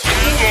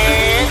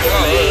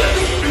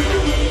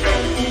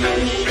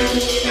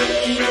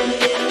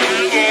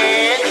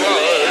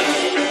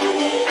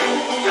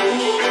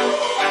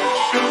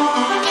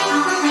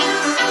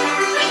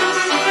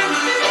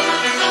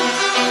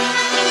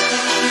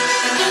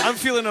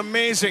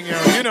 amazing, yo.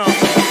 You know.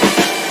 It's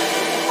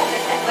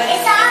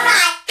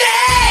alright.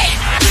 Yeah.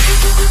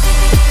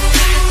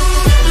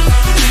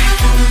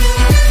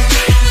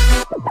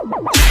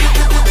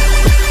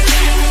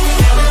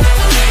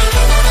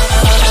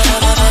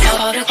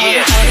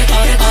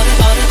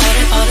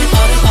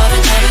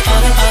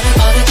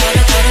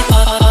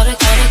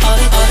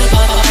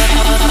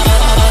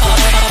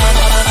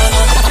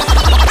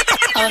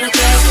 All the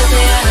girls got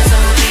their eyes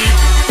on me.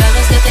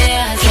 Fellas got their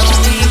eyes on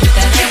me with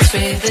that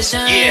X-ray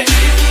vision.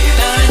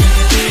 Burning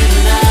through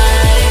the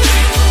night.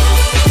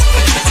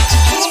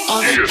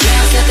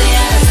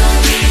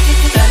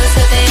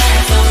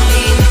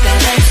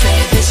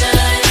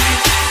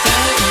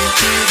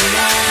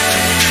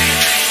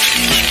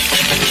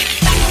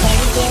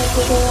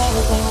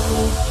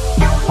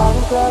 All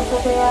the girls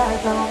got their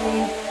eyes on me.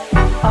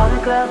 All the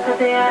girls got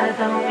their eyes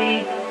on me.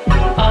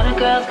 All the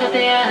girls got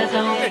their eyes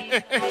on me.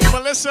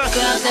 Melissa.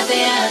 Girls got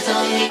their eyes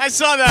on me. I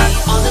saw that.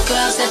 All the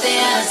girls got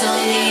their eyes on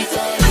me.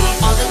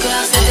 All the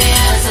girls got their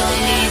eyes on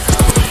me.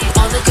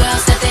 All the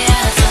girls got their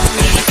eyes on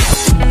me.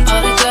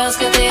 All the girls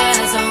got their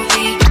eyes on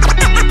me.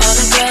 All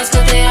the girls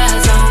got their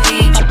eyes on me.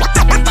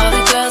 All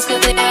the girls got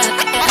their eyes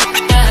on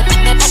me.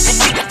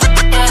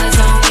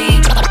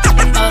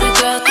 All the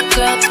girls, all the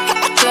girls,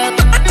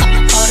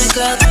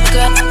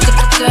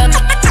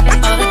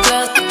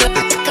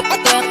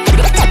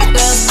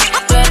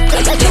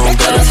 You don't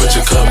gotta put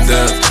your cup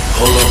down.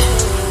 Hold on,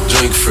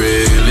 drink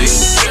freely.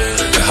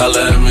 And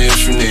holla at me if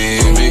you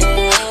need me,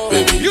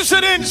 baby. You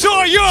should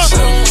enjoy your.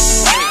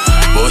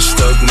 Boy,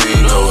 stuck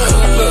need no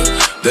help. Look,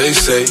 they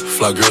say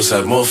fly girls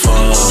have more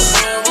fun.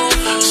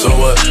 So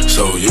what?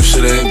 So you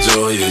should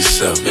enjoy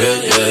yourself. Yeah,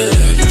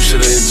 yeah. You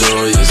should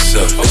enjoy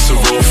yourself. It's a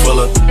room full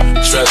of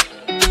strap.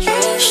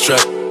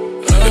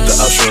 If the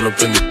ops run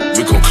up in the,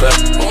 we gon' clap.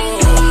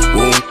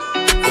 Boom,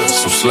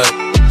 some slack.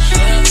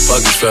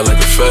 Pockets felt like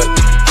a fat.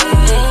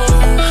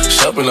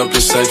 Shopping up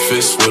in St.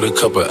 Fist with a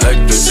couple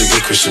actors to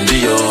get Christian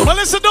Dior.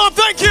 Melissa, no,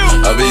 thank you.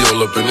 I be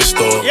all up in the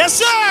store. Yes,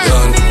 sir.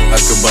 Young, I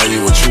could buy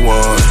you what you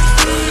want.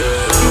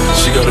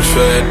 She got a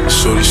fat,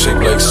 shorty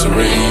shake like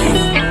Serena.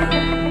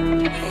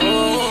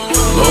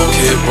 Long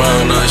hair,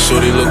 brown eyes,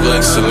 shorty look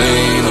like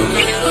Selena.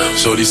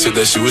 Shorty said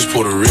that she was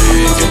Puerto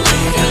Rican.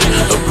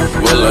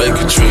 Well, like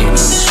Katrina.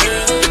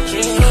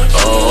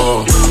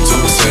 Oh,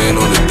 2%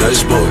 on the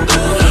dashboard.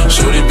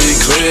 Shorty, be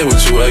clear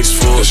what you asked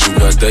for. Cause you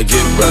got that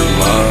get right,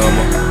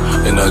 mama.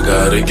 And I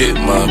gotta get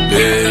my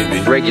baby.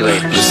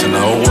 Regulate. Listen,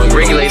 I don't want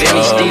regulate no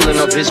any stealing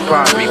of his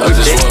property. I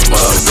just want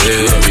my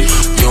baby.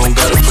 You don't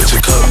gotta put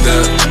your cup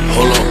down.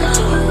 Hold on,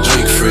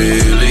 drink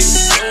freely.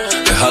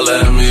 And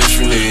holla at me if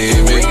you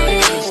need me.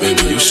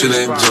 Baby, you should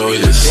enjoy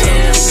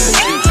yourself.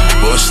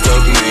 Boy,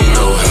 stuff need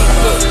no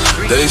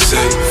help. They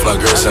say fly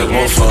girls have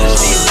more fun.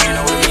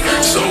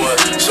 So what?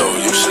 So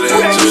you should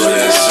enjoy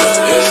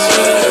yourself.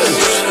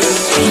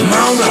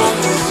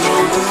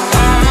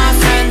 All my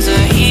friends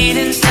are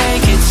heathens,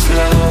 take it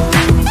slow.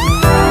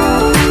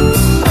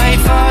 Wait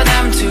for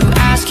them to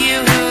ask you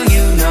who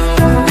you know.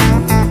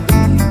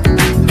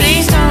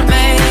 Please don't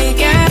make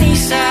any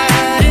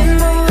sudden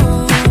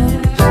moves.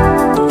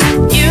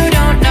 You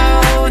don't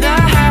know the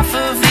half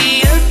of the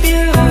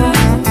abuse.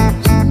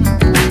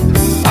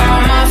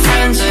 All my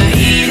friends are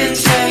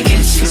heathens, take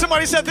it slow.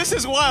 Somebody said this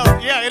is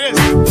wild. Yeah, it is.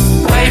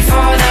 Wait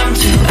for them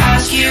to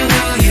ask you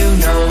who you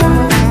know.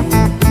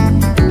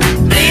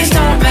 Please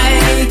don't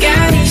make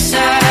any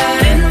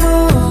sudden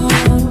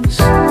moves.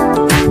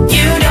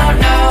 You don't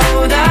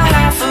know the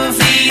half of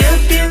the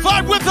abuse.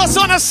 Vibe with us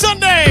on a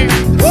Sunday.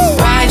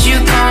 Why'd you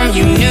come?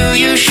 You knew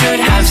you should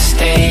have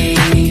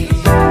stayed.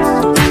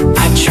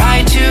 I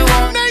tried to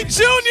Nate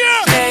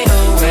Jr. stay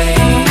away.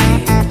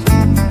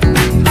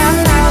 And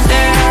now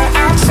they're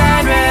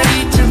outside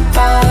ready to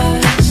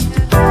bust.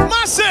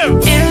 Massive.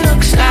 It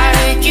looks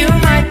like you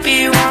might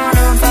be one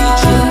of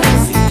us.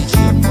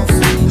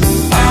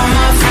 All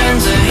my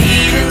friends are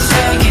heathens,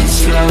 take it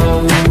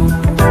slow.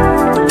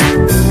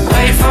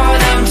 Wait for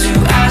them to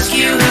ask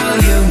you who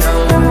you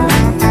know.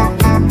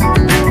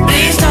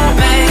 Please don't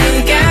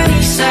make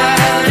any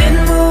sudden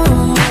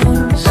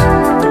moves.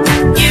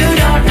 You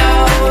don't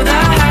know the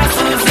half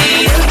of the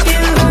abuse.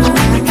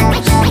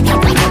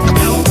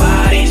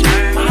 Nobody's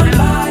burning my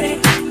body.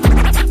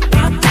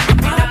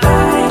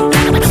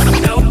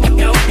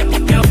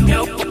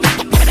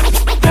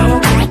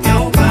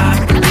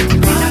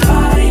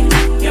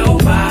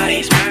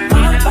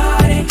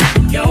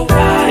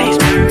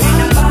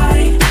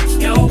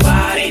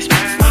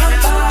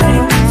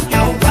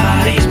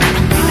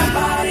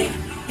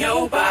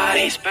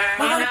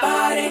 My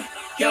body.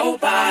 Your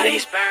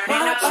body's burning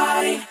my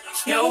body.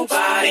 Your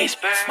body's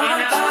burning my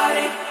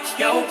body.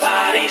 Your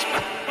body's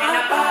burning my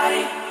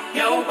body.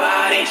 Your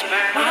body's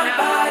burning my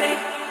body.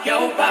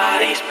 Your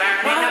body's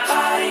burning my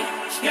body.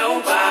 Your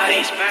body's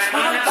burning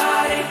my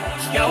body.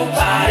 Your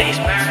body's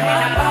burning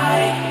my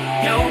body.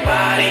 Your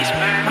body's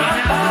burning my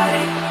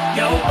body.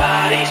 Your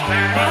body's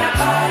burning my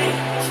body.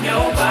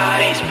 Your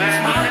body's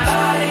burning my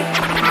body.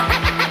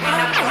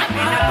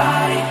 My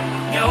body.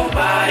 Your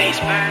body's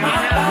burning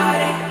my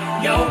body.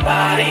 Your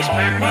body. Nobody's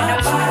burning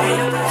nobody.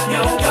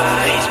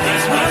 Nobody's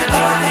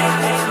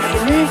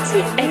Breezy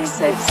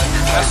exit.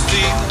 I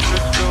see the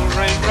crystal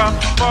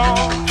raindrops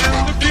fall,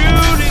 and the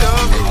beauty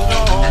of it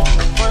all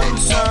when the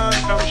sun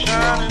comes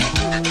shining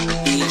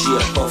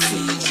through.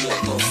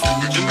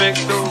 You make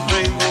those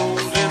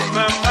rainbows in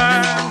my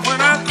mind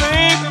when I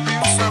think of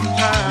you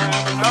sometime,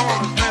 and I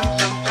wanna spend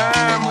some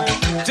time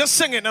with you. Just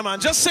sing it, no man,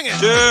 just sing it.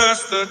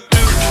 Just the two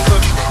of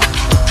us.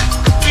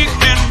 We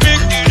can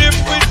make it if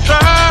we try.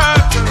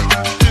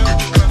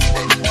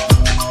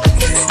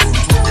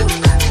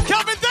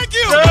 Calvin, thank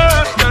you.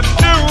 Just the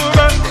two of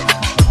us.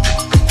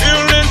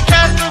 Building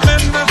castles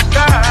in the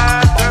sky.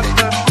 Just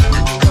the two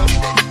of us.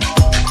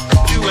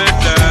 You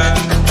and I.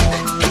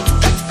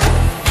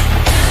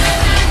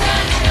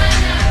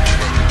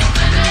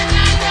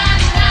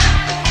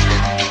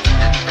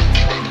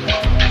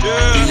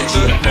 Just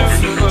the two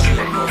of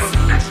us.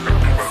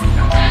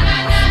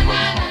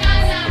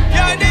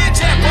 Yeah, DJ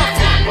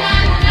Buffy.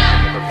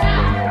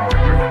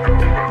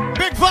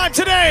 Big vibe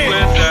today.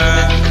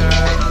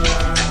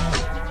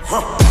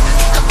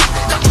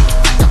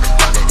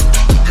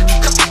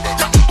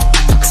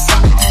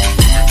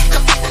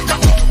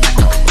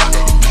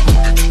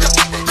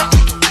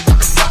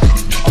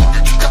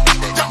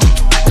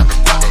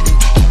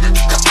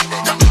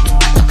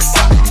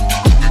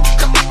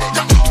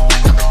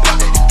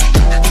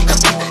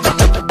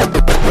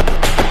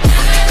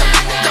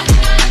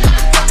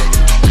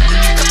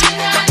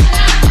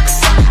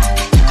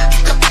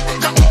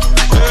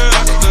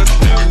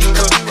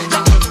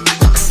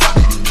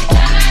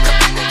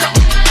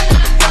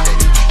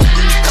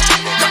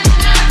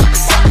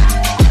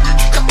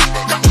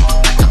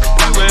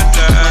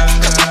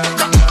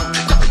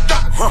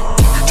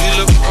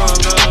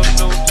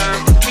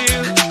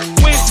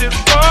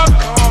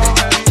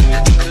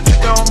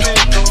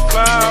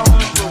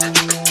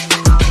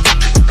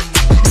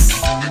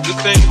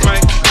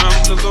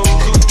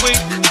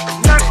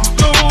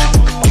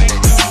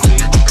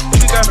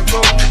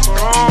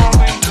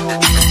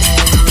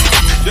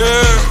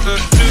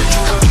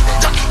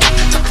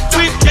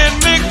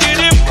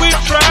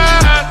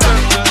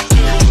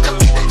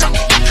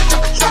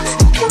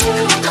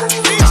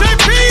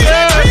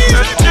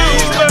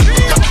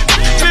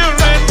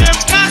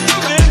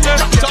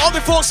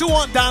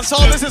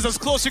 Dancehall, this is as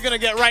close you're gonna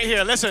get right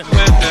here. Listen.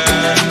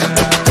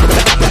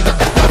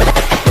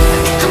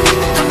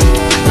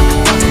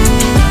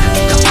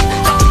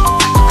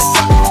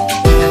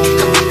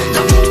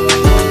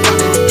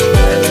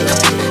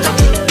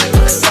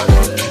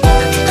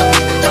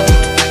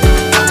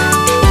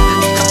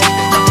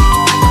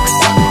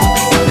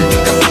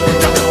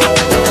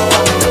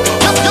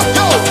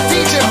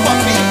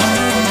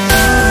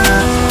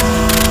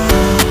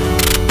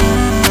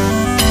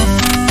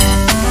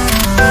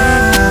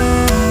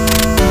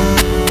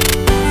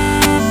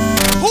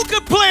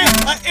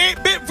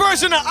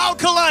 Version of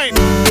Alkaline.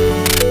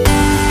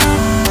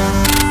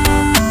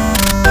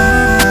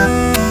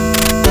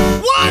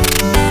 What?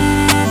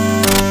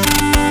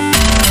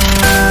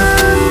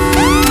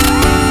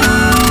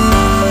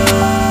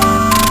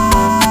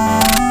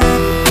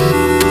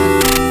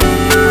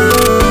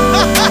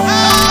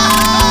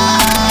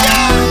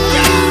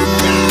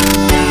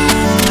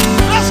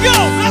 Let's go,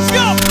 let's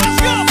go, let's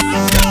go,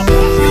 let's go,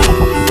 let's go.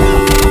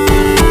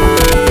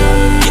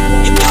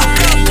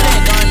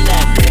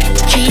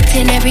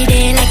 Cheating every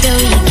day like the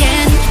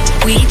weekend.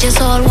 We just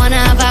all wanna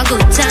have a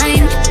good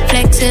time.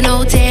 Flexing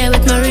out there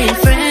with my real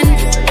friend.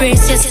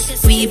 Brace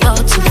yourself, we bout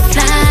to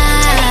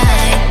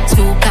fly.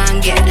 Smoke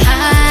and get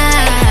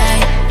high.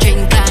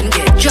 Drink and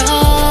get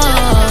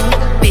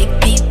drunk. Big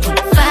people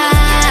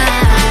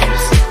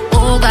vibes.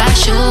 Oh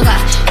gosh,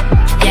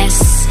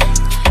 yes.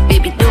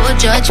 Baby, don't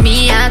judge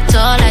me at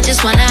all. I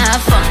just wanna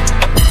have fun.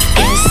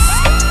 Yes.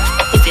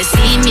 If you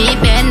see me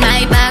bend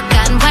my back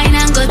and wine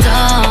and go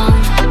down.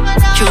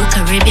 True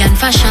Caribbean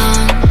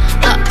fashion,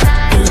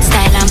 good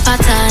style and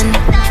pattern,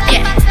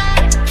 yeah.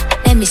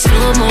 Let me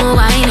slow-mo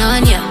wine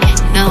on you.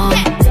 No,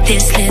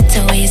 this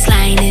little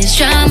waistline is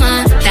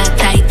drama. That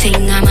tight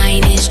thing of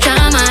mine is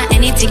drama.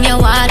 Anything you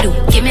wanna do,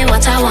 give me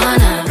what I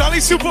wanna. Call me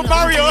Super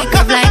Mario.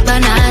 Cup like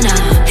banana.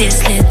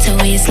 This little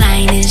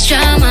waistline is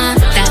drama.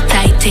 That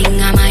tight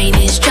thing of mine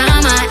is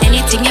drama.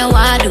 Anything you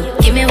wanna do,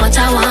 give me what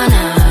I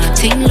wanna.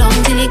 Ting long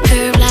till it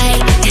curve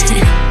like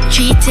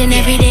treating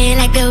every day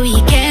like the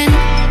weekend.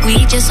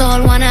 We just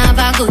all wanna have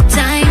a good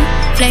time.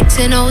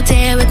 Flexing out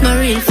there with my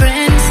real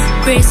friends.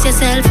 Brace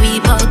yourself, we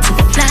bout to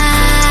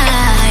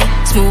fly.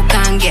 Smoke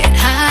and get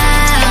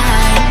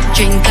high.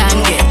 Drink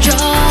and get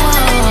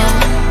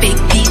drunk. Big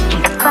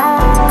people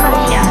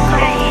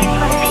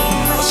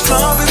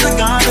Love is a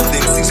guy who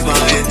thinks he's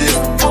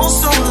blinded.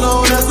 Also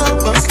low as a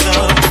buster.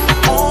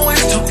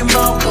 Always talking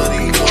about what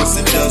he wants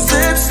and does.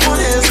 Lips on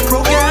his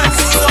broken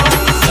soul.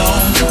 No,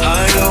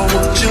 I don't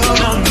want your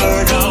number,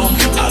 no.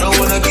 I don't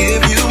wanna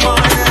give you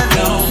mine,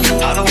 no.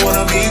 I don't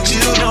wanna meet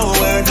you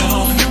nowhere,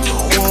 no.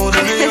 Don't want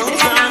any of your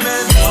time,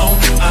 and no.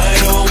 I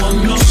don't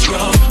want no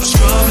struggle.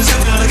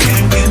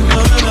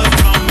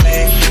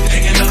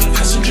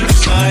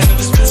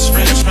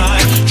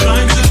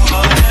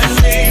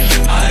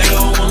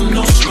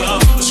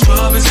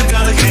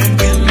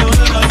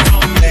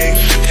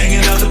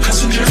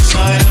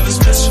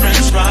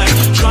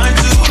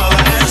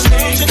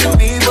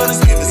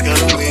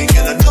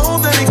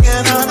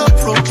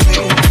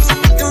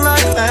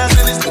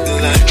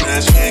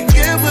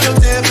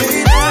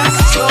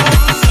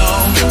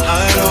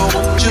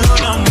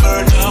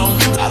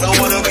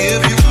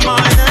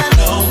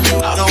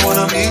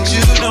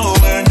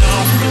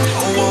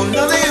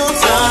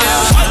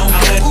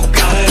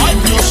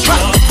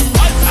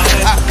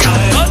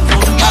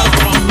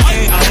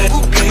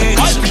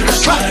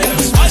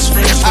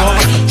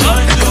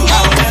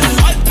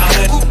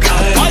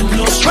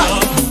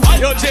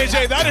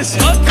 DJ, that is.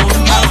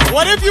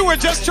 What if you were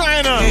just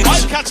trying to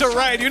catch a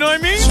ride? You know what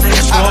I mean?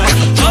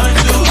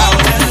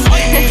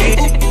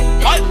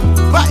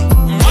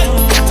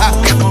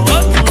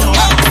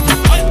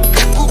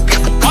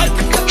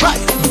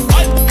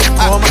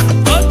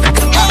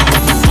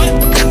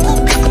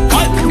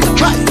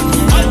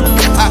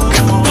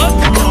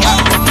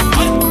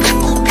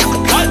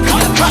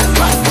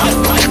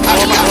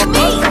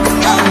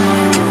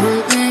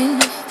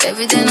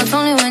 Every day, not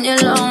only when you're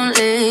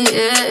lonely,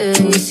 yeah.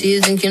 You see,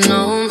 you think you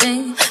know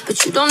me,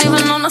 but you don't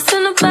even know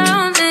nothing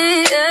about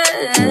me,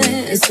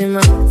 yeah. You see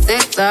my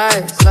thick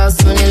thighs,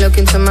 lost when you look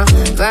into my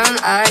brown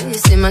eyes. You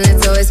see my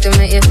little ways can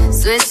make you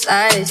switch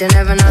sides. You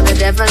never know the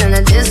devil in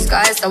a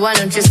disguise, so why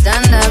don't you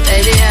stand up,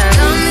 baby, yeah.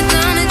 Tell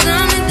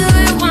me, do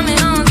you want me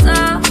on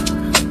top?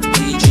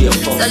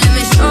 So let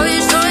me show you,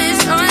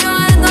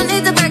 I don't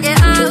need to back it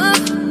up.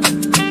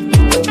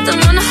 Don't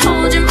wanna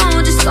hold you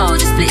slow,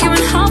 just split you in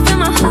half in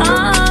my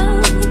heart.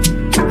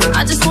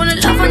 I just wanna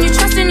love on you,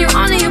 trust in you,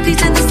 honor you, please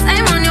do the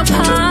same on your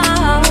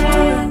part.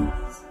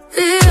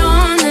 Be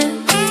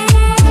honest,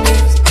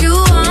 you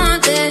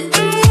want it.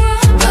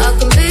 I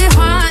can be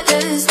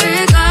heartless,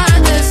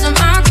 regardless of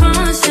my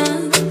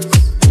conscience.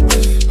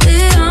 Be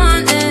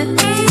honest,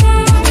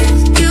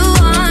 you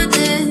want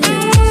it.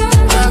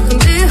 I can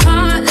be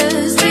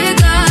heartless,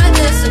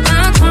 regardless of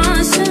my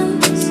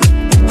conscience.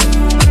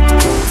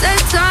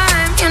 Take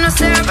time, you know,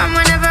 stare up and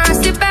whenever I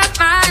see back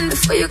mine.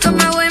 Before you come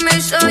my way,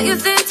 make sure you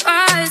think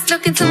twice.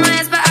 Look into my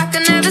eyes, but I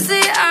can never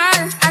see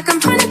eyes. I can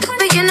point it,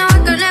 but you know I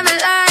could never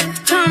lie.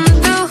 Come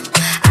through,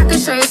 I can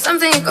show you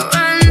something you can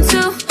run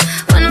to.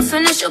 When I'm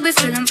finished, you'll be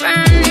feeling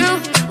brand new.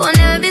 Will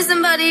never be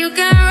somebody you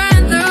can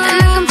run through.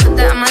 And I can put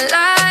that in my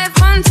life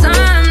one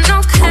time.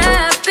 No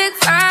cap, big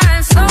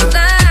five, so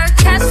that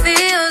catch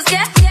feels,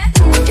 yeah.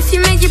 If you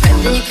make your bed,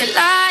 then you can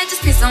lie.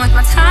 Just please don't waste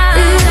my time.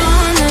 Be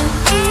honest,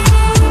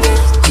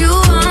 you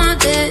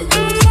want it.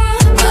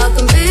 I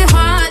can be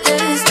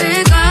heartless,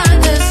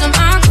 regardless of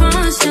my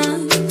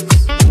conscience.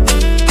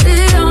 Be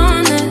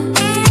honest,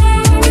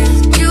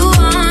 you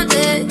want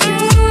it.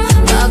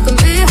 I can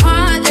be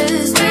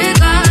heartless,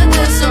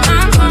 regardless of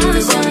my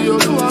conscience.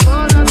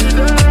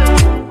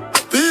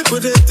 People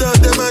they talk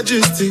them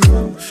majesty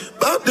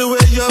about the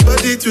way your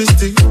body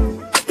twisting.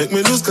 Make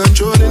me lose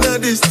control in a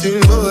this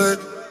thing, boy.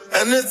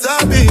 And it's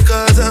all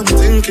because I'm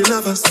thinking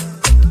of us.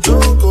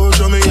 Don't go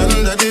show me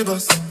under the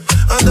bus.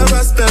 Under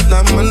respect,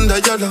 I'm under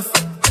your love.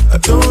 I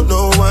don't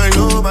know why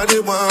nobody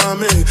want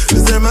me. They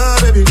say my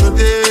baby no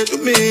day to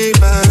me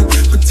bad.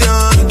 Put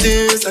your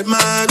things like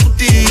my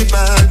goodie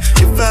bag.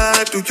 If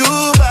I do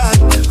you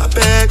bad, I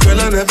beg girl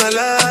I never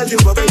lie. You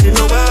but baby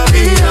no I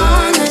be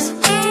honest.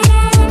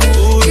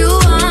 You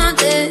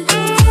want it.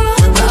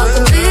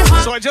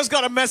 So I just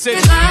got a message.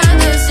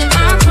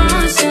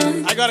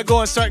 I gotta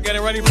go and start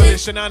getting ready for the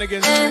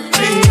shenanigans.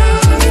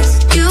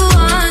 You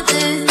want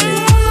it.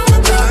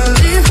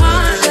 Be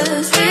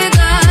heartless,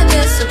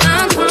 regardless of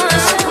my conscience.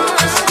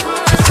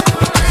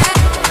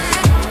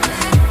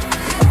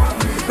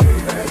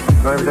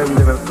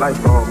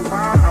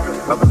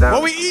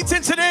 What we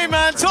eating today,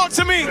 man? Talk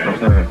to me.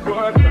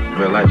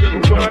 Real life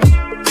shit.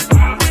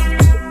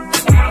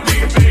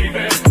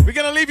 We're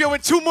gonna leave you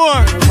with two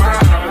more.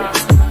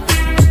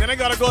 Then I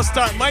gotta go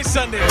start my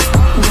Sunday.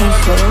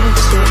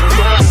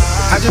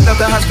 I just left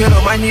the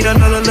hospital, might need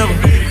another level.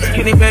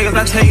 Skinny beggars,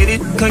 I tell you,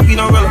 this couldn't be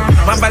no real.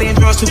 My body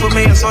enjoys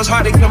Superman, so it's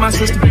hard to kill my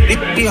sister. It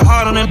be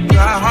hard on them,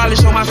 I hardly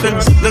show my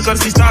feelings. Look up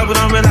to see stars, but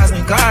I'm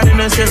realizing God in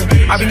the ceiling.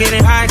 I been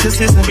getting high and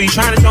consistent, but you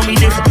trying to show me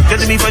different.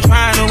 Judging me for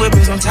trying to whip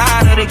it, I'm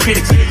tired of the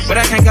critics. But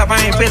I can't cop, I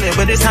ain't feeling,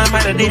 but this time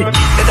I done did it.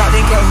 The dog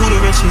didn't care who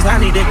the rich is, I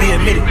need to be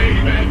admitted.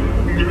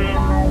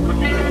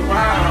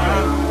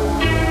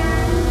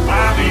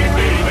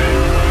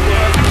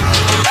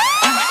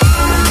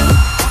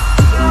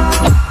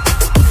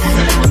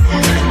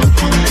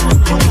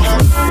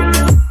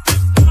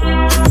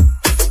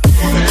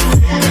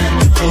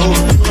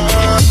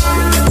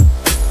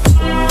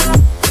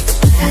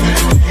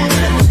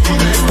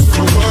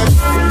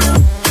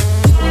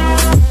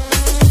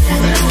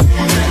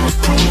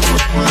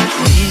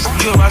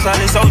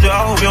 Soldier,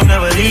 I hope you'll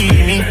never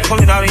leave me.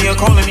 Pulling out in your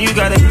calling, you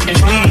gotta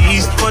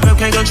please. What up,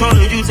 can't control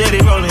it, you say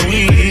they rolling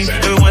weed.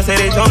 Everyone say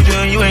they told you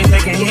and you ain't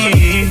taking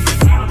heed.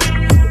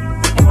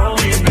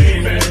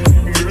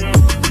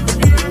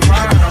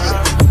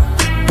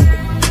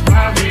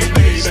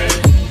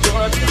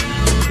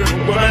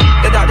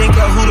 The dog didn't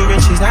care who the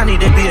rich is, I need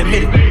to be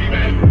admitted.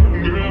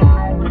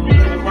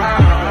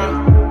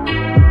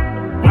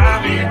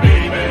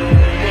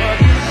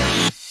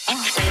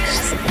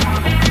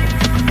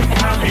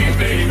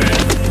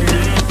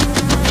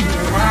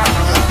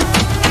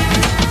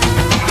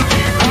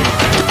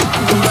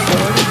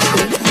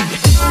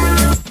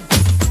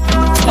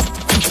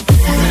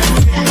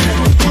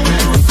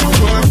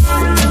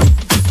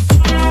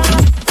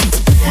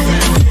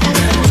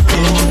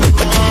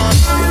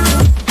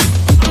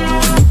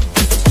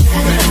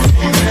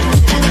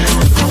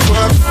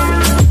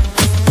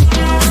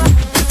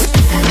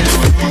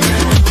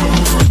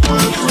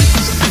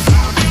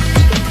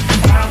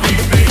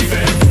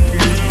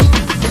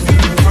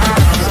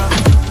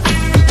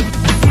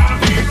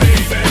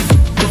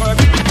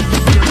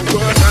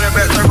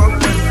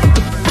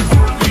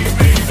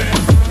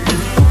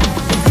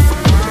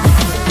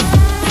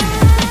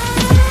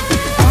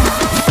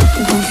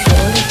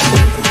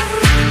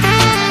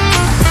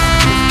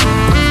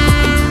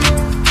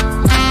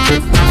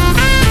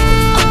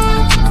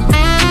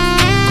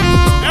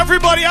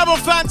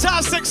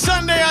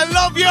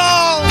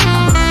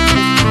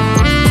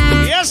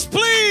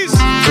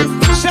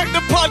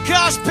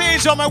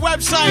 page on my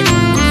website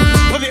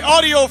for the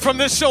audio from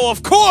this show,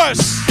 of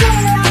course.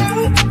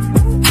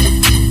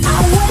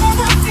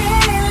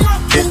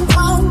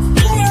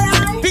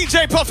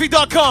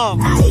 DJPuffy.com.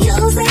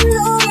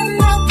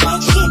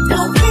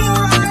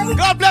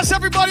 God bless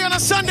everybody on a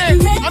Sunday.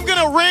 I'm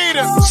gonna raid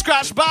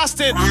Scratch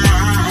Bastard.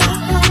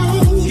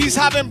 He's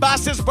having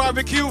Bastard's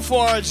barbecue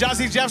for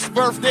Jazzy Jeff's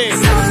birthday.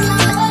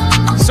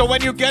 So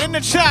when you get in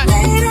the chat,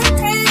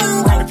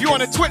 if you on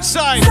the Twitch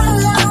side,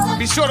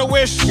 be sure to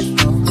wish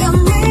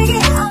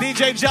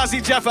DJ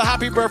Jazzy Jeff a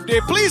happy birthday,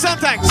 please and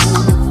thanks.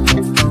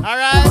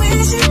 Alright?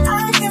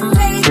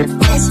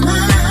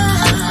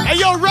 Hey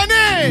yo,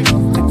 Renee!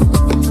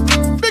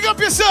 Big up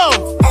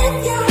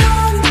yourself!